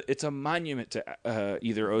a monument to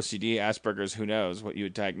either OCD, Asperger's, who knows what you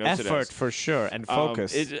would diagnose it Effort as. for sure, and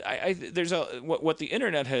focus. There's what the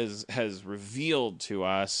internet has revealed to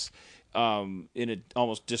us. In an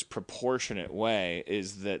almost disproportionate way,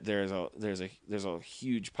 is that there's a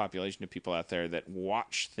huge population of people out there that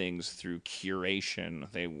watch things through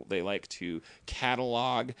curation. They like to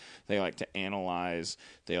catalog, they like to analyze,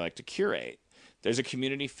 they like to curate. There's a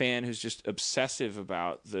Community fan who's just obsessive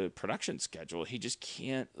about the production schedule. He just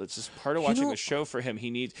can't. It's just part of watching the show for him.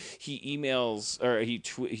 He emails or he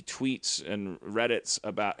tweets and Reddits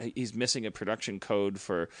about he's missing a production code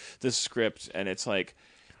for this script, and it's like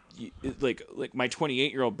my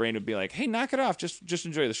 28-year-old brain would be like, "Hey, knock it off. Just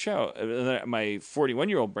enjoy the show." And then my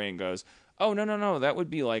 41-year-old brain goes, "Oh, no. That would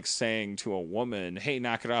be like saying to a woman, 'Hey,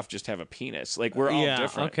 knock it off. Just have a penis.'" Like, we're all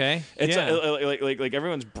different. Okay. It's Yeah. like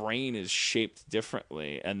everyone's brain is shaped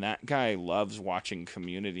differently, and that guy loves watching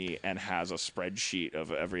Community and has a spreadsheet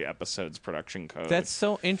of every episode's production code. That's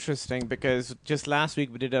so interesting, because just last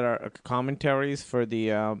week we did our commentaries for the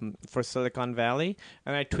for Silicon Valley,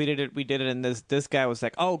 and I tweeted it. We did it, and this guy was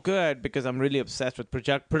like, "Oh, good," because I'm really obsessed with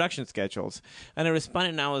production schedules. And I responded,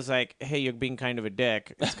 and I was like, "Hey, you're being kind of a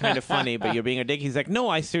dick. It's kind of funny, but you're being a dick." He's like, "No,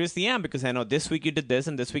 I seriously am, because I know this week you did this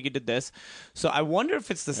and this week you did this." So I wonder if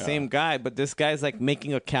it's the same guy, but this guy's like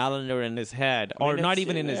making a calendar in his head, or not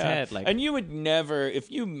even in his head. Like, and you would never, if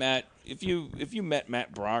you met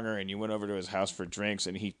Matt Bronger and you went over to his house for drinks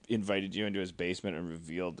and he invited you into his basement and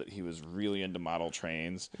revealed that he was really into model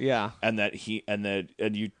trains, Yeah. and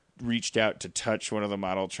and you reached out to touch one of the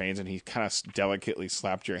model trains, and he kind of delicately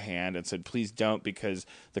slapped your hand and said, "Please don't, because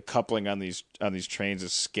the coupling on these trains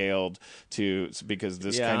is scaled because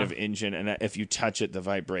this kind of engine, and if you touch it, the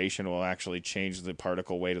vibration will actually change the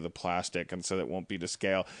particle weight of the plastic, and so that won't be to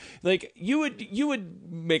scale." Like, you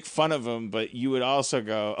would make fun of him, but you would also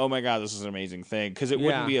go, "Oh my God, this is an amazing thing," because it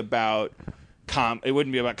wouldn't be about it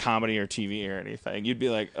wouldn't be about comedy or TV or anything. You'd be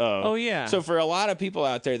like, oh yeah. So for a lot of people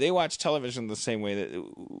out there, they watch television the same way, that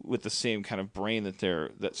with the same kind of brain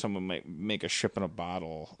that someone might make a ship in a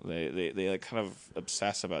bottle. They like kind of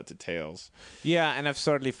obsess about details. Yeah, and I've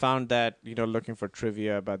certainly found that, looking for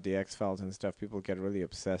trivia about the X-Files and stuff, people get really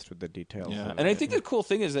obsessed with the details. Yeah. And I think the cool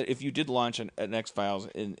thing is that if you did launch an X-Files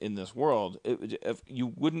in this world, if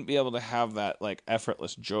you wouldn't be able to have that like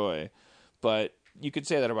effortless joy, but you could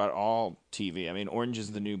say that about all TV. I mean, Orange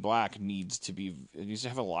is the New Black needs to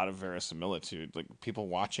have a lot of verisimilitude. Like, people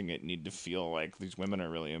watching it need to feel like these women are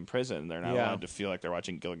really in prison. They're not allowed to feel like they're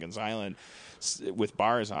watching Gilligan's Island with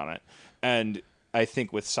bars on it. And I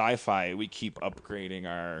think with sci-fi, we keep upgrading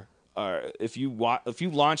our if you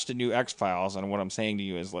launched a new X-Files, and what I'm saying to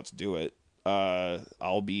you is, let's do it.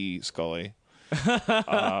 I'll be Scully.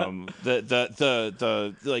 You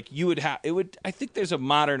would have it would. I think there's a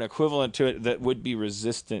modern equivalent to it that would be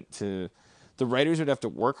resistant to. The writers would have to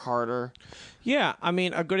work harder. Yeah, I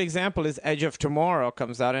mean, a good example is Edge of Tomorrow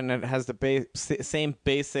comes out and it has the same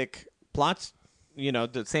basic plots.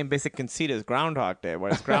 The same basic conceit as Groundhog Day,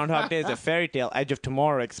 whereas Groundhog Day is a fairy tale. Edge of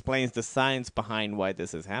Tomorrow explains the science behind why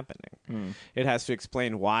this is happening. It has to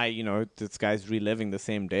explain why, this guy's reliving the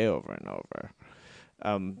same day over and over.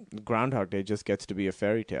 Groundhog Day just gets to be a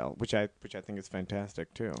fairy tale, which I think is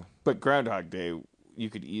fantastic too. But Groundhog Day, you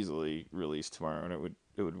could easily release tomorrow, and it would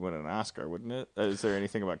win an Oscar, wouldn't it? Is there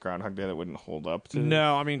anything about Groundhog Day that wouldn't hold up to?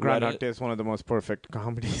 No, I mean, Groundhog Day is one of the most perfect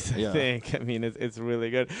comedies, I think. I mean, it's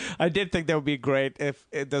really good. I did think that would be great if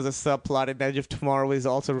there's a subplot in Edge of Tomorrow is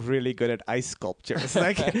also really good at ice sculptures.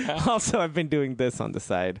 Also, I've been doing this on the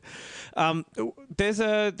side. There's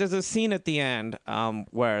a scene at the end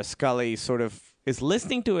where Scully sort of is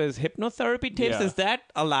listening to his hypnotherapy tapes. Yeah. Is that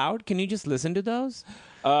allowed? Can you just listen to those?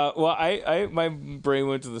 Well, my brain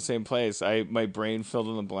went to the same place. My brain filled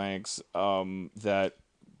in the blanks that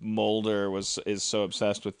Mulder is so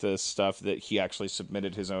obsessed with this stuff that he actually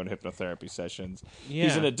submitted his own hypnotherapy sessions. Yeah.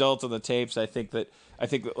 He's an adult on the tapes. I think that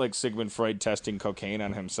like Sigmund Freud testing cocaine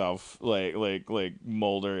on himself, like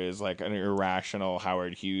Mulder is like an irrational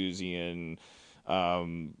Howard Hughesian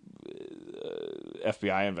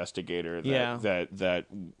FBI investigator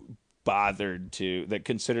that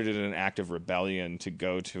considered it an act of rebellion to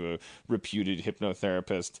go to a reputed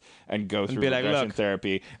hypnotherapist and go through regression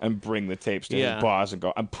therapy and bring the tapes to his boss and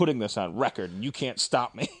go, I'm putting this on record and you can't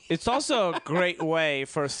stop me. It's also a great way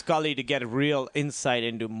for Scully to get real insight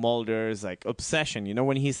into Mulder's obsession.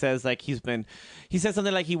 When he says he says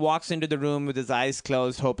something like he walks into the room with his eyes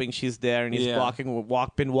closed, hoping she's there, and he's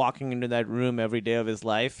been walking into that room every day of his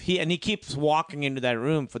life. He keeps walking into that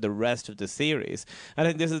room for the rest of the series. I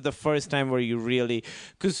think this is the first time where you really,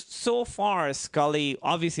 because so far Scully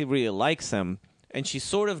obviously really likes him and she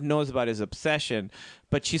sort of knows about his obsession,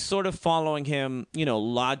 but she's sort of following him,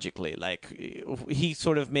 logically. He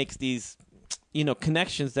sort of makes these,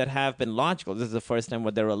 connections that have been logical. This is the first time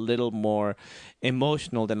where they're a little more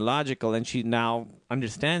emotional than logical, and she now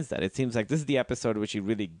understands that. It seems like this is the episode where she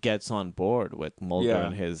really gets on board with Mulder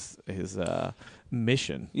and his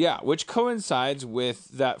mission. Yeah, which coincides with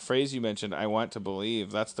that phrase you mentioned, I want to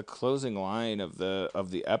believe. That's the closing line of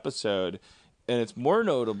the episode. And it's more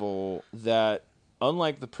notable that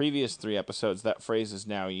unlike the previous 3 episodes, that phrase is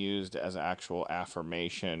now used as actual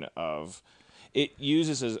affirmation of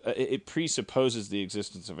it presupposes the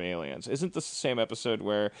existence of aliens. Isn't this the same episode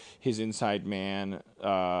where his inside man,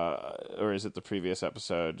 or is it the previous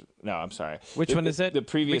episode? No, I'm sorry. Which one is it? The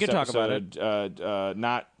previous we can episode, talk about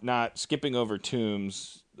it. Not skipping over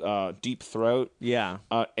Tombs. Deep Throat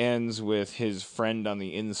ends with his friend on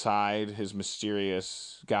the inside, his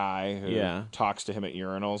mysterious guy who talks to him at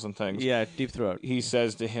urinals and things. Yeah, Deep Throat. He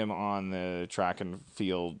says to him on the track and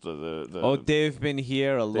field, they've been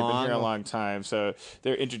here a long time. So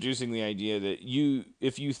they're introducing the idea that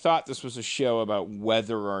if you thought this was a show about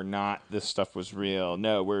whether or not this stuff was real,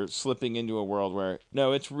 no, we're slipping into a world where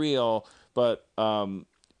no, it's real, but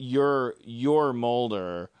you're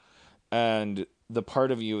Mulder, and the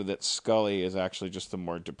part of you that Scully is actually just the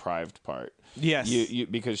more deprived part. Yes,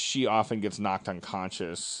 because she often gets knocked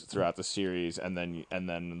unconscious throughout the series, and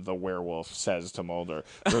then the werewolf says to Mulder,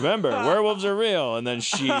 "Remember, werewolves are real." And then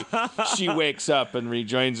she wakes up and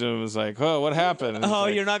rejoins him and is like, "Oh, what happened?"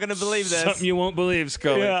 And you're not going to believe this. Something you won't believe,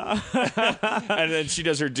 Scully. Yeah. And then she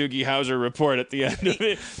does her Doogie Howser report at the end of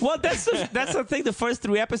it. Well, that's the thing. The first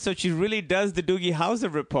 3 episodes, she really does the Doogie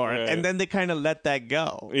Howser report, and then they kind of let that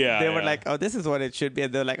go. Yeah, they were like, "Oh, this is what it should be,"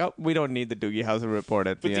 and they're like, "Oh, we don't need the Doogie Howser report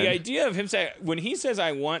at the end." But the idea of him saying, when he says,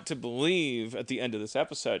 "I want to believe" at the end of this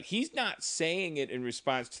episode, he's not saying it in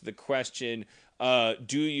response to the question,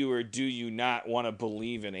 do you or do you not want to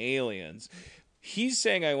believe in aliens? He's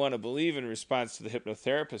saying, "I want to believe" in response to the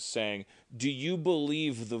hypnotherapist saying, "Do you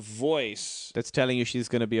believe the voice that's telling you she's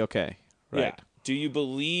going to be okay?" Right. Yeah. Do you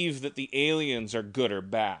believe that the aliens are good or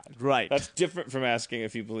bad? Right. That's different from asking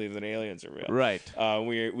if you believe that aliens are real. Right.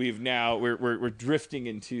 We're drifting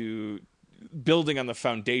into building on the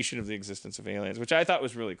foundation of the existence of aliens, which I thought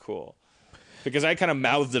was really cool. because I kind of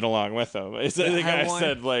mouthed it along with him. I think I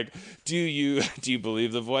said like, "Do you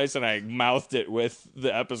believe the voice?" And I mouthed it with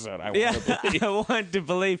the episode. I want to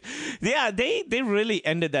believe. Yeah, they really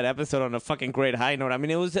ended that episode on a fucking great high note. I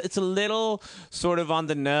mean, it's a little sort of on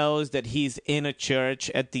the nose that he's in a church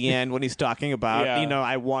at the end when he's talking about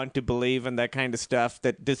I want to believe and that kind of stuff.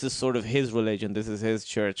 That this is sort of his religion. This is his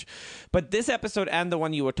church. But this episode and the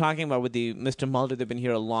one you were talking about with the Mr. Mulder, they've been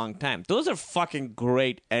here a long time. Those are fucking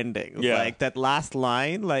great endings. Yeah. Like that last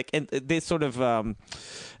line, like, and they sort of,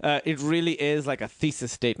 it really is like a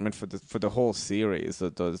thesis statement for the whole series.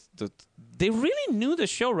 They really knew the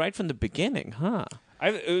show right from the beginning, huh?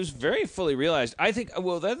 It was very fully realized. I think.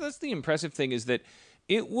 Well, that's the impressive thing is that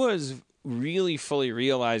it was really fully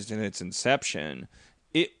realized in its inception.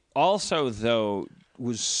 It also, though,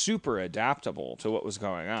 was super adaptable to what was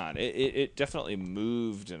going on. It definitely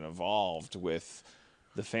moved and evolved with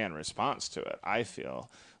the fan response to it. I feel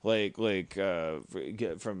like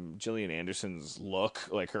from Gillian Anderson's look,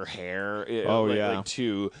 like her hair, like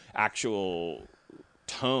to actual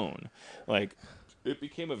tone, like it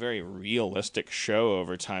became a very realistic show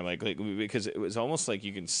over time. Like because it was almost like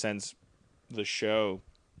you can sense the show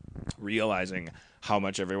realizing how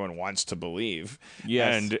much everyone wants to believe.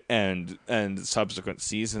 Yes. And subsequent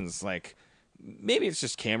seasons, like maybe it's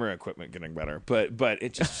just camera equipment getting better, but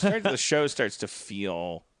it just the show starts to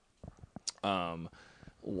feel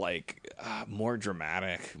like more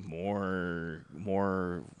dramatic, more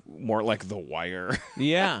like The Wire.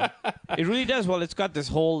 Yeah, it really does. Well, it's got this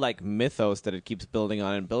whole like mythos that it keeps building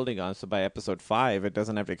on. So by episode 5, it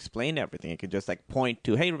doesn't have to explain everything. It can just like point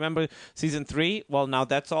to, hey, remember season 3? Well, now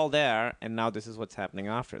that's all there, and now this is what's happening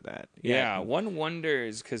after that. Yeah, one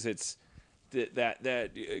wonders because it's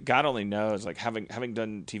that God only knows. Like having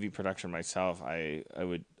done TV production myself, I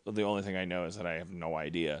would. The only thing I know is that I have no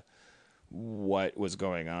idea what was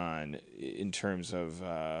going on in terms of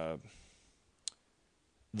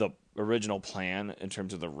the original plan, in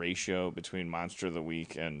terms of the ratio between Monster of the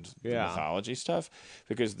Week and the mythology stuff,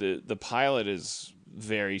 because the pilot is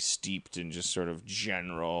very steeped in just sort of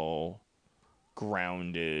general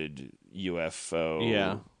grounded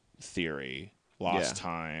UFO theory, lost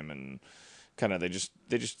time, and kind of they just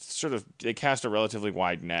sort of they cast a relatively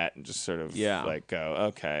wide net and just sort of like go,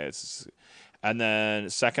 okay, it's. And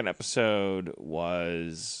then second episode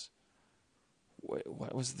was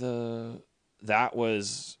what was that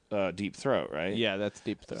was Deep Throat, right? Yeah, that's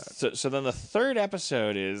Deep Throat. So then the third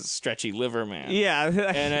episode is Stretchy Liver Man. Yeah,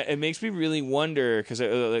 and it makes me really wonder because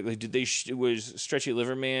was Stretchy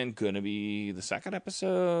Liver Man gonna be the second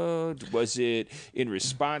episode? Was it in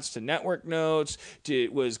response to network notes?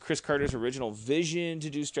 Was Chris Carter's original vision to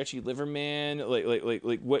do Stretchy Liver Man?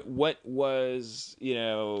 Like what was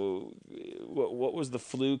what was the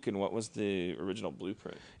fluke and what was the original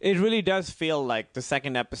blueprint? It really does feel like the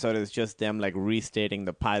second episode is just them like restating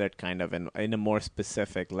the pilot kind of in a more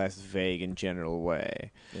specific, less vague and general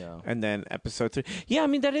way. Yeah. And then episode 3. Yeah, I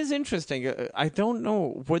mean, that is interesting. I don't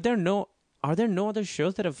know. Are there no other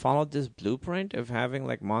shows that have followed this blueprint of having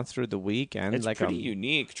like Monster of the Week and it's like pretty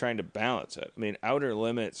unique trying to balance it. I mean, Outer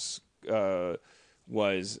Limits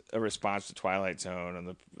was a response to Twilight Zone,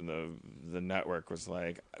 and the network was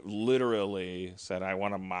like literally said, I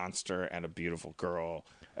want a monster and a beautiful girl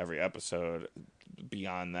every episode.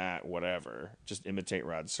 Beyond that, whatever, just imitate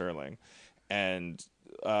Rod Serling. And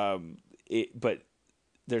but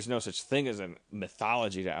there's no such thing as a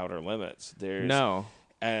mythology to Outer Limits. There's no.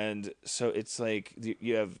 And so it's like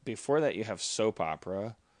you have, before that you have soap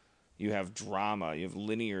opera, you have drama, you have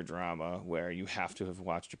linear drama where you have to have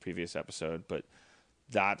watched a previous episode, but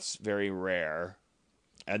that's very rare.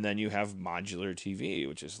 And then you have modular TV,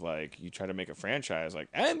 which is like you try to make a franchise like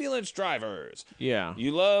Ambulance Drivers. Yeah.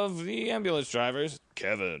 You love the ambulance drivers.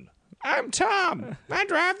 Kevin. I'm Tom. I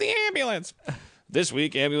drive the ambulance. This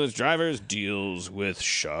week, Ambulance Drivers deals with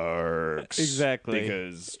sharks. Exactly.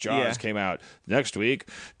 Because Jaws came out. Next week,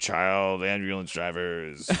 Child Ambulance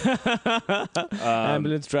Drivers.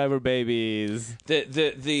 Ambulance driver babies. The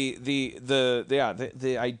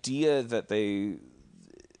idea that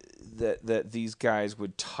that these guys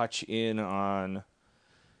would touch in on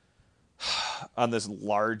this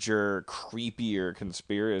larger, creepier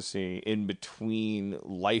conspiracy in between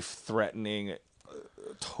life-threatening,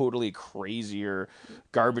 totally crazier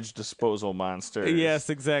garbage disposal monsters. Yes,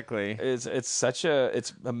 exactly. It's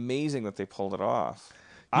amazing that they pulled it off.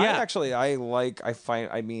 Yeah.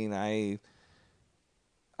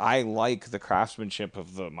 I I like the craftsmanship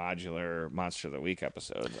of the modular Monster of the Week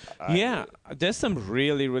episode. Yeah, there's some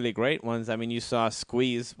really, really great ones. I mean, you saw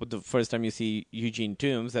Squeeze with the first time you see Eugene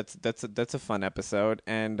Toombs. That's a fun episode,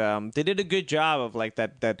 and they did a good job of like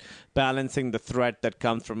that balancing the threat that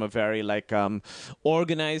comes from a very like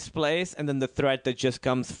organized place, and then the threat that just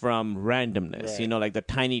comes from randomness. Right. You know, like the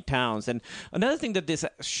tiny towns. And another thing that this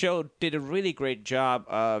show did a really great job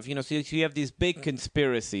of, you know, so you have these big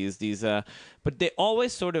conspiracies, these but they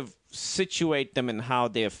always sort of situate them in how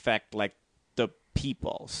they affect like the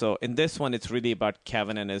people. So in this one, it's really about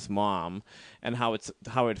Kevin and his mom and how it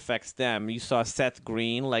affects them. You saw Seth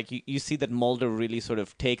Green, like you see that Mulder really sort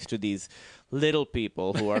of takes to these little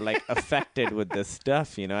people who are like affected with this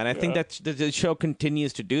stuff, you know. And I think that the show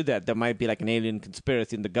continues to do that. There might be like an alien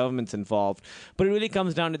conspiracy and the government's involved, but it really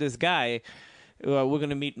comes down to this guy. We're going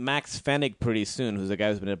to meet Max Fennig pretty soon, who's a guy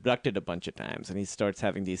who's been abducted a bunch of times, and he starts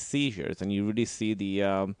having these seizures, and you really see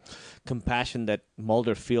the compassion that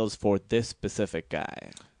Mulder feels for this specific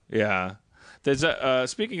guy. Yeah. There's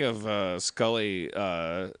speaking of Scully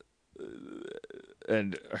and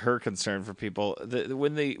her concern for people,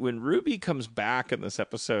 when Ruby comes back in this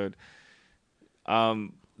episode,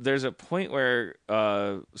 there's a point where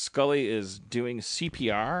Scully is doing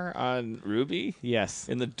CPR on Ruby. Yes.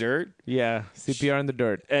 In the dirt. Yeah, CPR in the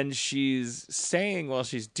dirt. And she's saying while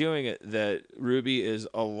she's doing it that Ruby is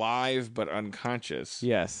alive but unconscious.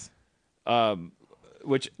 Yes.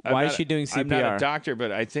 Which why is she doing CPR? I'm not a doctor,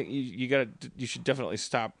 but I think you should definitely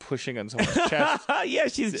stop pushing on someone's chest. Yeah,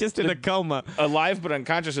 she's just in a coma. Alive but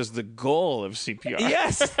unconscious is the goal of CPR.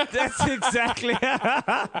 Yes, that's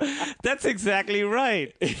exactly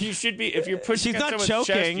right. You should be, if you're pushing she's on not someone's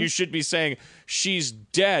choking. chest, you should be saying she's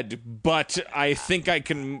dead, but I think I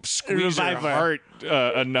can squeeze her Revive her. heart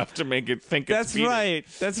enough to make it think it's beating.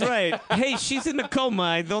 That's right. Hey, she's in a coma.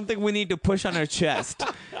 I don't think we need to push on her chest.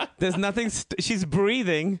 There's nothing. She's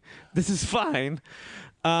breathing. This is fine.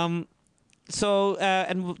 And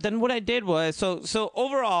then what I did was so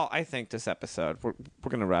overall, I think this episode we're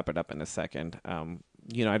gonna wrap it up in a second.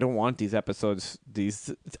 You know, I don't want these episodes,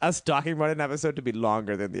 us talking about an episode to be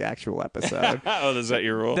longer than the actual episode. Oh, is that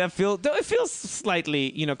your rule? It feels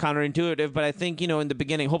slightly, you know, counterintuitive, but I think, you know, in the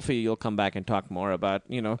beginning, hopefully you'll come back and talk more about,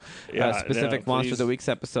 you know, specific Monster of the Week's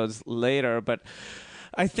episodes later. But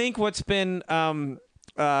I think what's been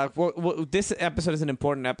this episode is an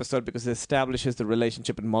important episode because it establishes the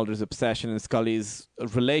relationship in Mulder's obsession and Scully's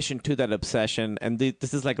relation to that obsession. And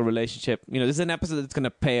this is like a relationship, you know, this is an episode that's going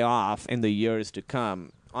to pay off in the years to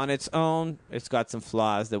come. On its own, it's got some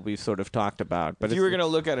flaws that we've sort of talked about. But if you were going to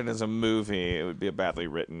look at it as a movie, it would be a badly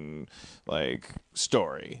written, like,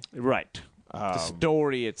 story. Right. The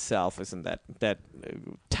story itself isn't that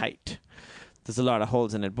tight. There's a lot of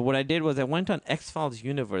holes in it. But what I did was I went on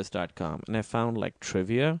xfilesuniverse.com and I found like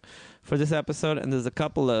trivia for this episode, and there's a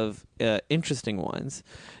couple of interesting ones.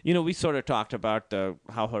 You know, we sort of talked about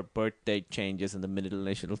how her birth date changes and the middle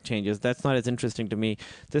initial changes. That's not as interesting to me.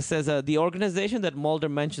 This says the organization that Mulder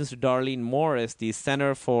mentions to Darlene Morris, the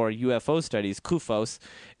Center for UFO Studies, CUFOS,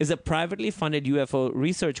 is a privately funded UFO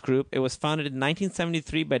research group. It was founded in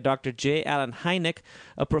 1973 by Dr. J. Allen Hynek,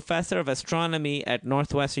 a professor of astronomy at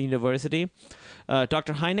Northwestern University.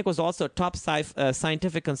 Dr. Hynek was also a top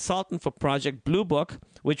scientific consultant for Project Blue Book,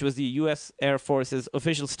 which was the U.S. Air Force's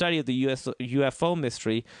official study of the U.S. UFO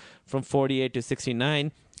mystery from 48 to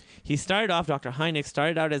 69. Dr. Hynek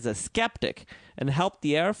started out as a skeptic and helped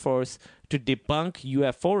the Air Force to debunk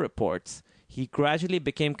UFO reports. He gradually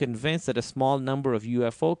became convinced that a small number of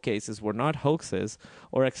UFO cases were not hoaxes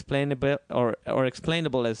or explainable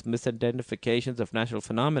as misidentifications of natural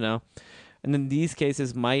phenomena. And then these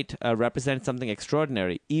cases might represent something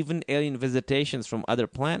extraordinary, even alien visitations from other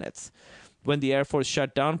planets. When the Air Force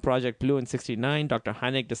shut down Project Blue in 1969, Dr.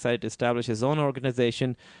 Hynek decided to establish his own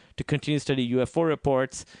organization to continue to study UFO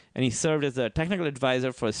reports, and he served as a technical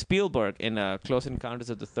advisor for Spielberg in Close Encounters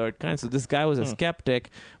of the Third Kind. So this guy was a skeptic,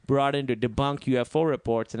 brought in to debunk UFO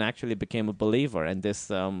reports, and actually became a believer. And this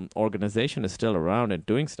organization is still around and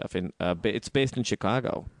doing stuff. It's based in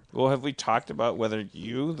Chicago. Well, have we talked about whether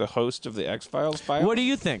you, the host of the X-Files file? What do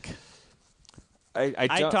you think?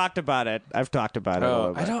 I talked about it. I've talked about it a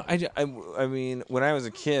little bit. I mean, when I was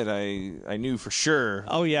a kid, I knew for sure.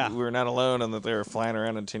 Oh, yeah. We were not alone and that they were flying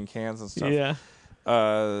around in tin cans and stuff. Yeah.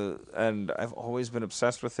 And I've always been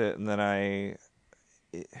obsessed with it. And then I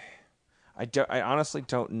honestly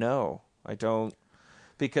don't know. I don't,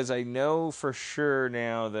 because I know for sure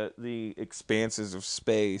now that the expanses of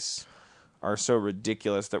space are so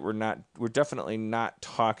ridiculous that we're definitely not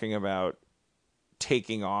talking about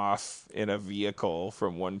taking off in a vehicle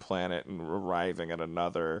from one planet and arriving at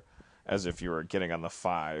another. as if you were getting on the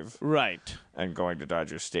 5 Right. and going to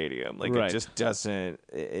Dodger Stadium. Like Right. it just doesn't.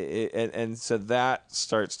 And so that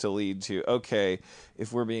starts to lead to, okay,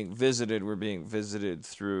 if we're being visited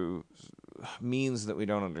through means that we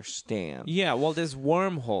don't understand. Yeah, well, there's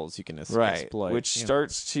wormholes you can exploit. Which Yeah.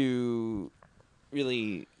 starts to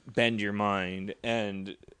really bend your mind.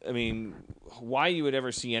 And I mean, why you would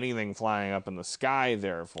ever see anything flying up in the sky,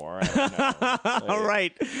 therefore, I don't know. All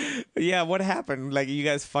right. Yeah, what happened? Like, you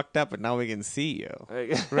guys fucked up and now we can see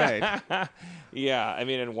you. Right. Yeah, I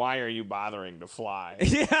mean, and why are you bothering to fly?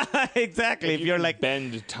 Yeah, exactly. If You you're can like,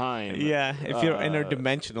 bend time. yeah, if you're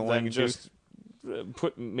interdimensional, then and just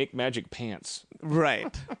make magic pants.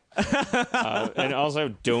 right. And also,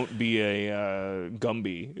 don't be a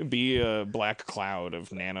Gumby. Be a black cloud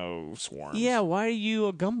of nano swarms. Yeah, why are you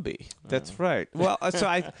a Gumby? That's right. Well, so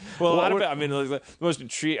I. Well, a lot of it. I mean, like, the most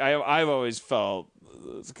I've always felt,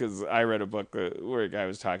 because I read a book where a guy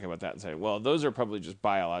was talking about that and saying, well, those are probably just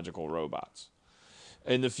biological robots.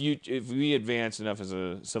 In the future, if we advance enough as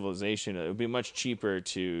a civilization, it would be much cheaper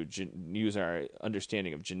to use our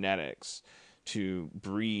understanding of genetics to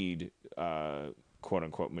breed quote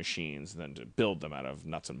unquote machines than to build them out of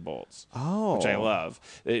nuts and bolts. Oh, Which I love,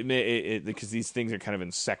 because these things are kind of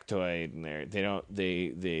insectoid and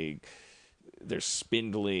they're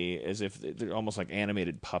spindly, as if they're almost like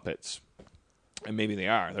animated puppets. And maybe they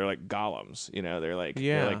are. They're like golems, you know. They're like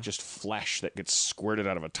just flesh that gets squirted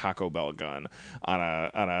out of a Taco Bell gun on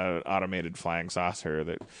a automated flying saucer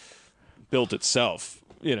that built itself,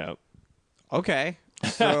 you know. okay.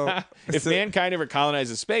 So If mankind ever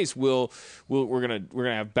colonizes space, we're gonna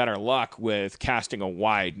have better luck with casting a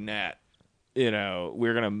wide net. You know,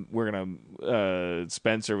 we're gonna.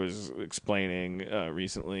 Spencer was explaining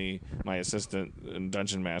recently. My assistant and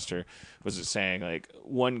dungeon master was saying, like,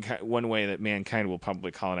 one way that mankind will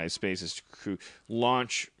probably colonize space is to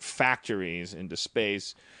launch factories into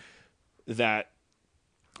space that,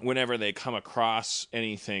 whenever they come across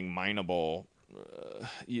anything mineable,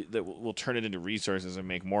 that will turn it into resources and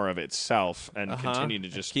make more of itself, and continue to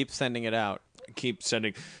just keep sending it out. keep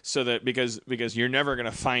sending, so that because you're never going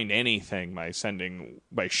to find anything by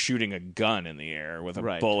shooting a gun in the air with a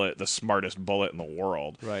Right. bullet, the smartest bullet in the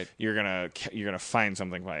world. Right. You're gonna find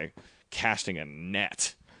something by casting a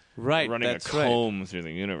net, Right. running that's a comb through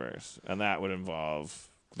the universe, and that would involve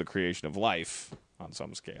the creation of life on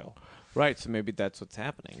some scale. Right. So maybe that's what's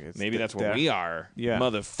happening. It's Maybe that's what we are, Yeah.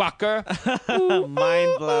 motherfucker.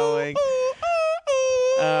 Mind blowing.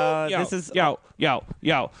 This is yo.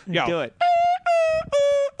 do it.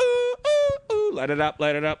 Light it up,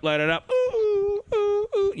 light it up, light it up.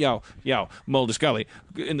 Yo, Mulder Scully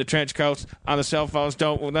in the trench coats on the cell phones.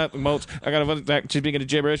 Don't not moats. I gotta speaking of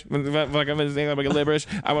gibberish. Like I'm gibberish.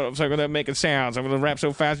 I want to making sounds. I'm gonna rap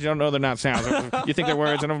so fast you don't know they're not sounds. You think they're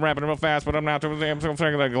words, and I'm rapping real fast, but I'm not. I'm so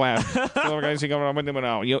fucking like glass. So I'm gonna see going on with them and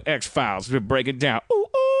all. Yo, X-Files. Break it down.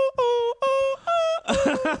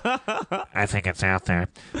 I think it's out there.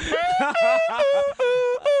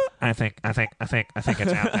 I think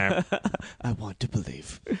it's out there. I want to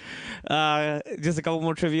believe. Just a couple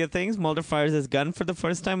more trivia things. Mulder fires his gun for the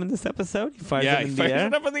first time in this episode. He fires it in the air.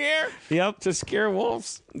 it up in the air. Yep. To scare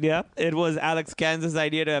wolves. Yeah, it was Alex Kansas'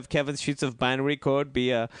 idea to have Kevin's sheets of binary code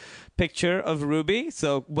be a picture of Ruby.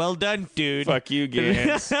 So well done, dude. Fuck you,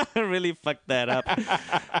 Gans. Really fucked that up.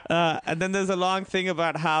 And then there's a long thing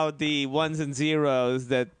about how the ones and zeros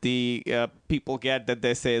that the people get that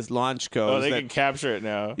they say is launch codes. Oh, they can capture it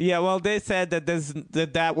now. Yeah, well, they said that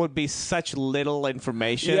that would be such little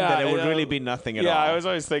information that it would really be nothing at all. Yeah, I was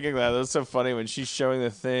always thinking that. That's so funny when she's showing the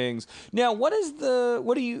things. Now, what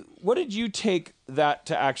did you take that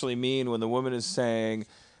to actually mean when the woman is saying,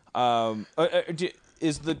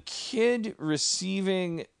 is the kid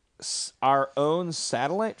receiving our own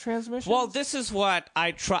satellite transmission? Well, this is what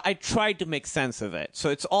I tried to make sense of it. So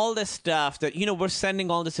it's all this stuff that, we're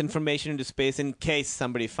sending all this information into space in case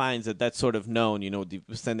somebody finds it. That's sort of known,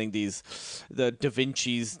 we're sending the Da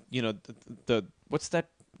Vinci's, the what's that?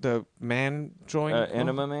 The man drawing?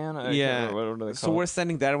 Anima Man? I Yeah. can't remember, what do they So call we're it?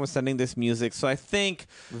 sending that and we're sending this music. So I think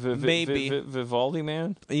maybe... Vivaldi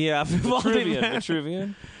Man? Yeah, Vivaldi Man.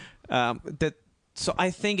 Vitruvian? So I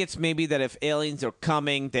think it's maybe that if aliens are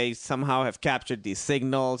coming, they somehow have captured these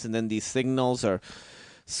signals, and then these signals are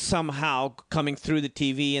somehow coming through the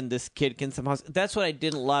TV, and this kid can somehow... That's what I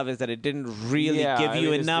didn't love, is that it didn't really give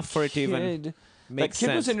you enough for it to even make That kid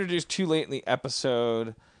sense. was introduced too late in the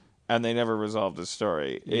episode, and they never resolved his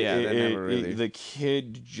story. Yeah, they never really... The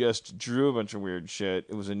kid just drew a bunch of weird shit.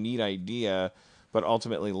 It was a neat idea, but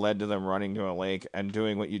ultimately led to them running to a lake and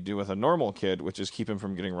doing what you do with a normal kid, which is keep him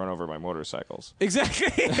from getting run over by motorcycles.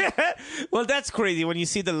 Exactly. Well, that's crazy. When you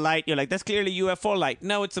see the light, you're like, that's clearly UFO light.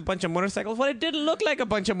 No, it's a bunch of motorcycles. Well, it didn't look like a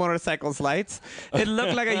bunch of motorcycles lights. It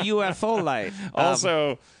looked like a UFO light.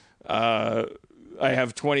 Also, I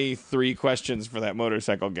have 23 questions for that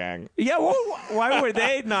motorcycle gang. Yeah, well, why were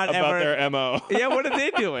they not about ever... their MO. Yeah, what are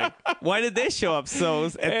they doing? Why did they show up so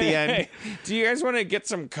at the end? Hey, do you guys want to get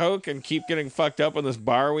some coke and keep getting fucked up in this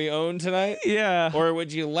bar we own tonight? Yeah. Or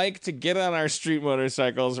would you like to get on our street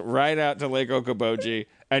motorcycles, ride out to Lake Okoboji,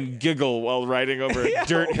 and giggle while riding over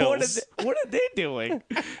dirt hills? What are they doing?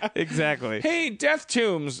 Exactly. Hey, Death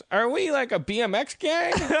Tombs, are we like a BMX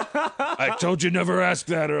gang? I told you never ask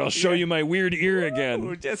that, or I'll show you my weird ear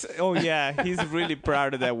again. Oh, yeah. He's really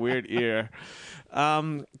proud of that weird ear.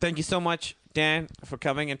 Thank you so much, Dan, for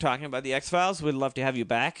coming and talking about the X-Files. We'd love to have you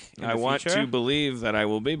back in I the want future. to believe that I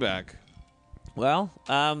will be back. Well,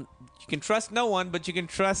 you can trust no one, but you can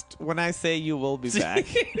trust when I say you will be back.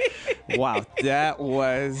 Wow, that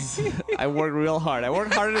was... I worked real hard. I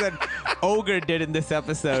worked harder than Ogre did in this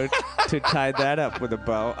episode to tie that up with a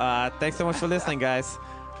bow. Thanks so much for listening, guys.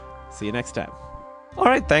 See you next time. All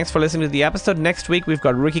right, thanks for listening to the episode. Next week, we've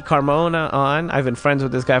got Ricky Carmona on. I've been friends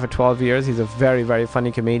with this guy for 12 years. He's a very, very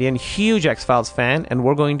funny comedian, huge X-Files fan, and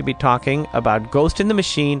we're going to be talking about Ghost in the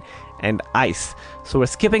Machine and Ice. So we're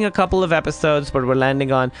skipping a couple of episodes, but we're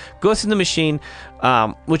landing on Ghost in the Machine,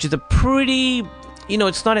 which is a pretty,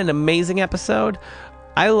 it's not an amazing episode.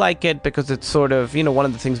 I like it because it's sort of, one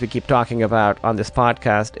of the things we keep talking about on this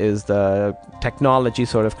podcast is the technology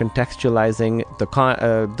sort of contextualizing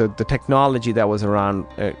the technology that was around,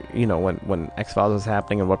 when X-Files was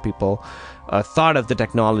happening and what people thought of the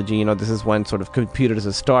technology. This is when sort of computers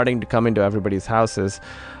are starting to come into everybody's houses.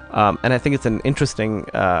 And I think it's an interesting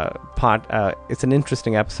it's an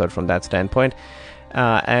interesting episode from that standpoint.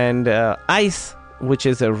 And Ice, which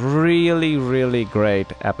is a really, really great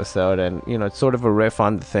episode, and it's sort of a riff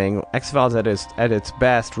on the thing. X-Files at its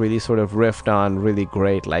best really sort of riffed on really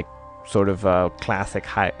great, like sort of classic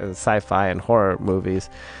sci-fi and horror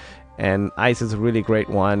movies. And Ice is a really great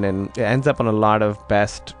one, and it ends up on a lot of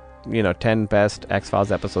 10 best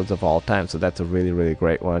X-Files episodes of all time. So that's a really, really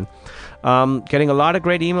great one. Getting a lot of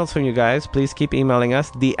great emails from you guys. Please keep emailing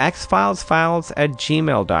us. The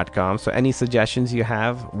xfilesfiles@gmail.com. So any suggestions you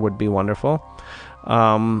have would be wonderful.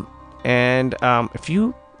 If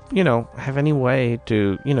you have any way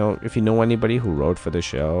to, if you know anybody who wrote for the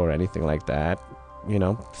show or anything like that,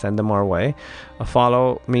 send them our way.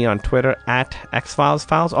 Follow me on Twitter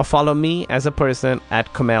 @XFilesFiles, or follow me as a person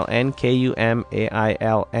 @Kumailn,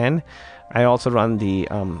 KUMAILN. I also run the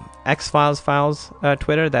X-Files Files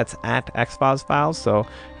Twitter. That's @XFiles Files. So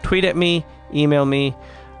tweet at me, email me,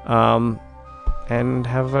 and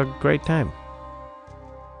have a great time.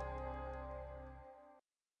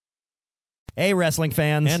 Hey, wrestling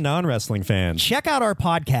fans. And non-wrestling fans. Check out our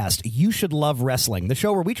podcast, You Should Love Wrestling, the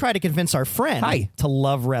show where we try to convince our friend to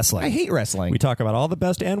love wrestling. I hate wrestling. We talk about all the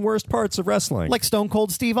best and worst parts of wrestling. Like Stone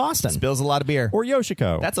Cold Steve Austin. Spills a lot of beer. Or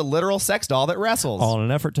Yoshiko. That's a literal sex doll that wrestles. All in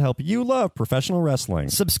an effort to help you love professional wrestling.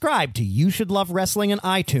 Subscribe to You Should Love Wrestling in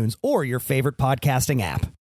iTunes or your favorite podcasting app.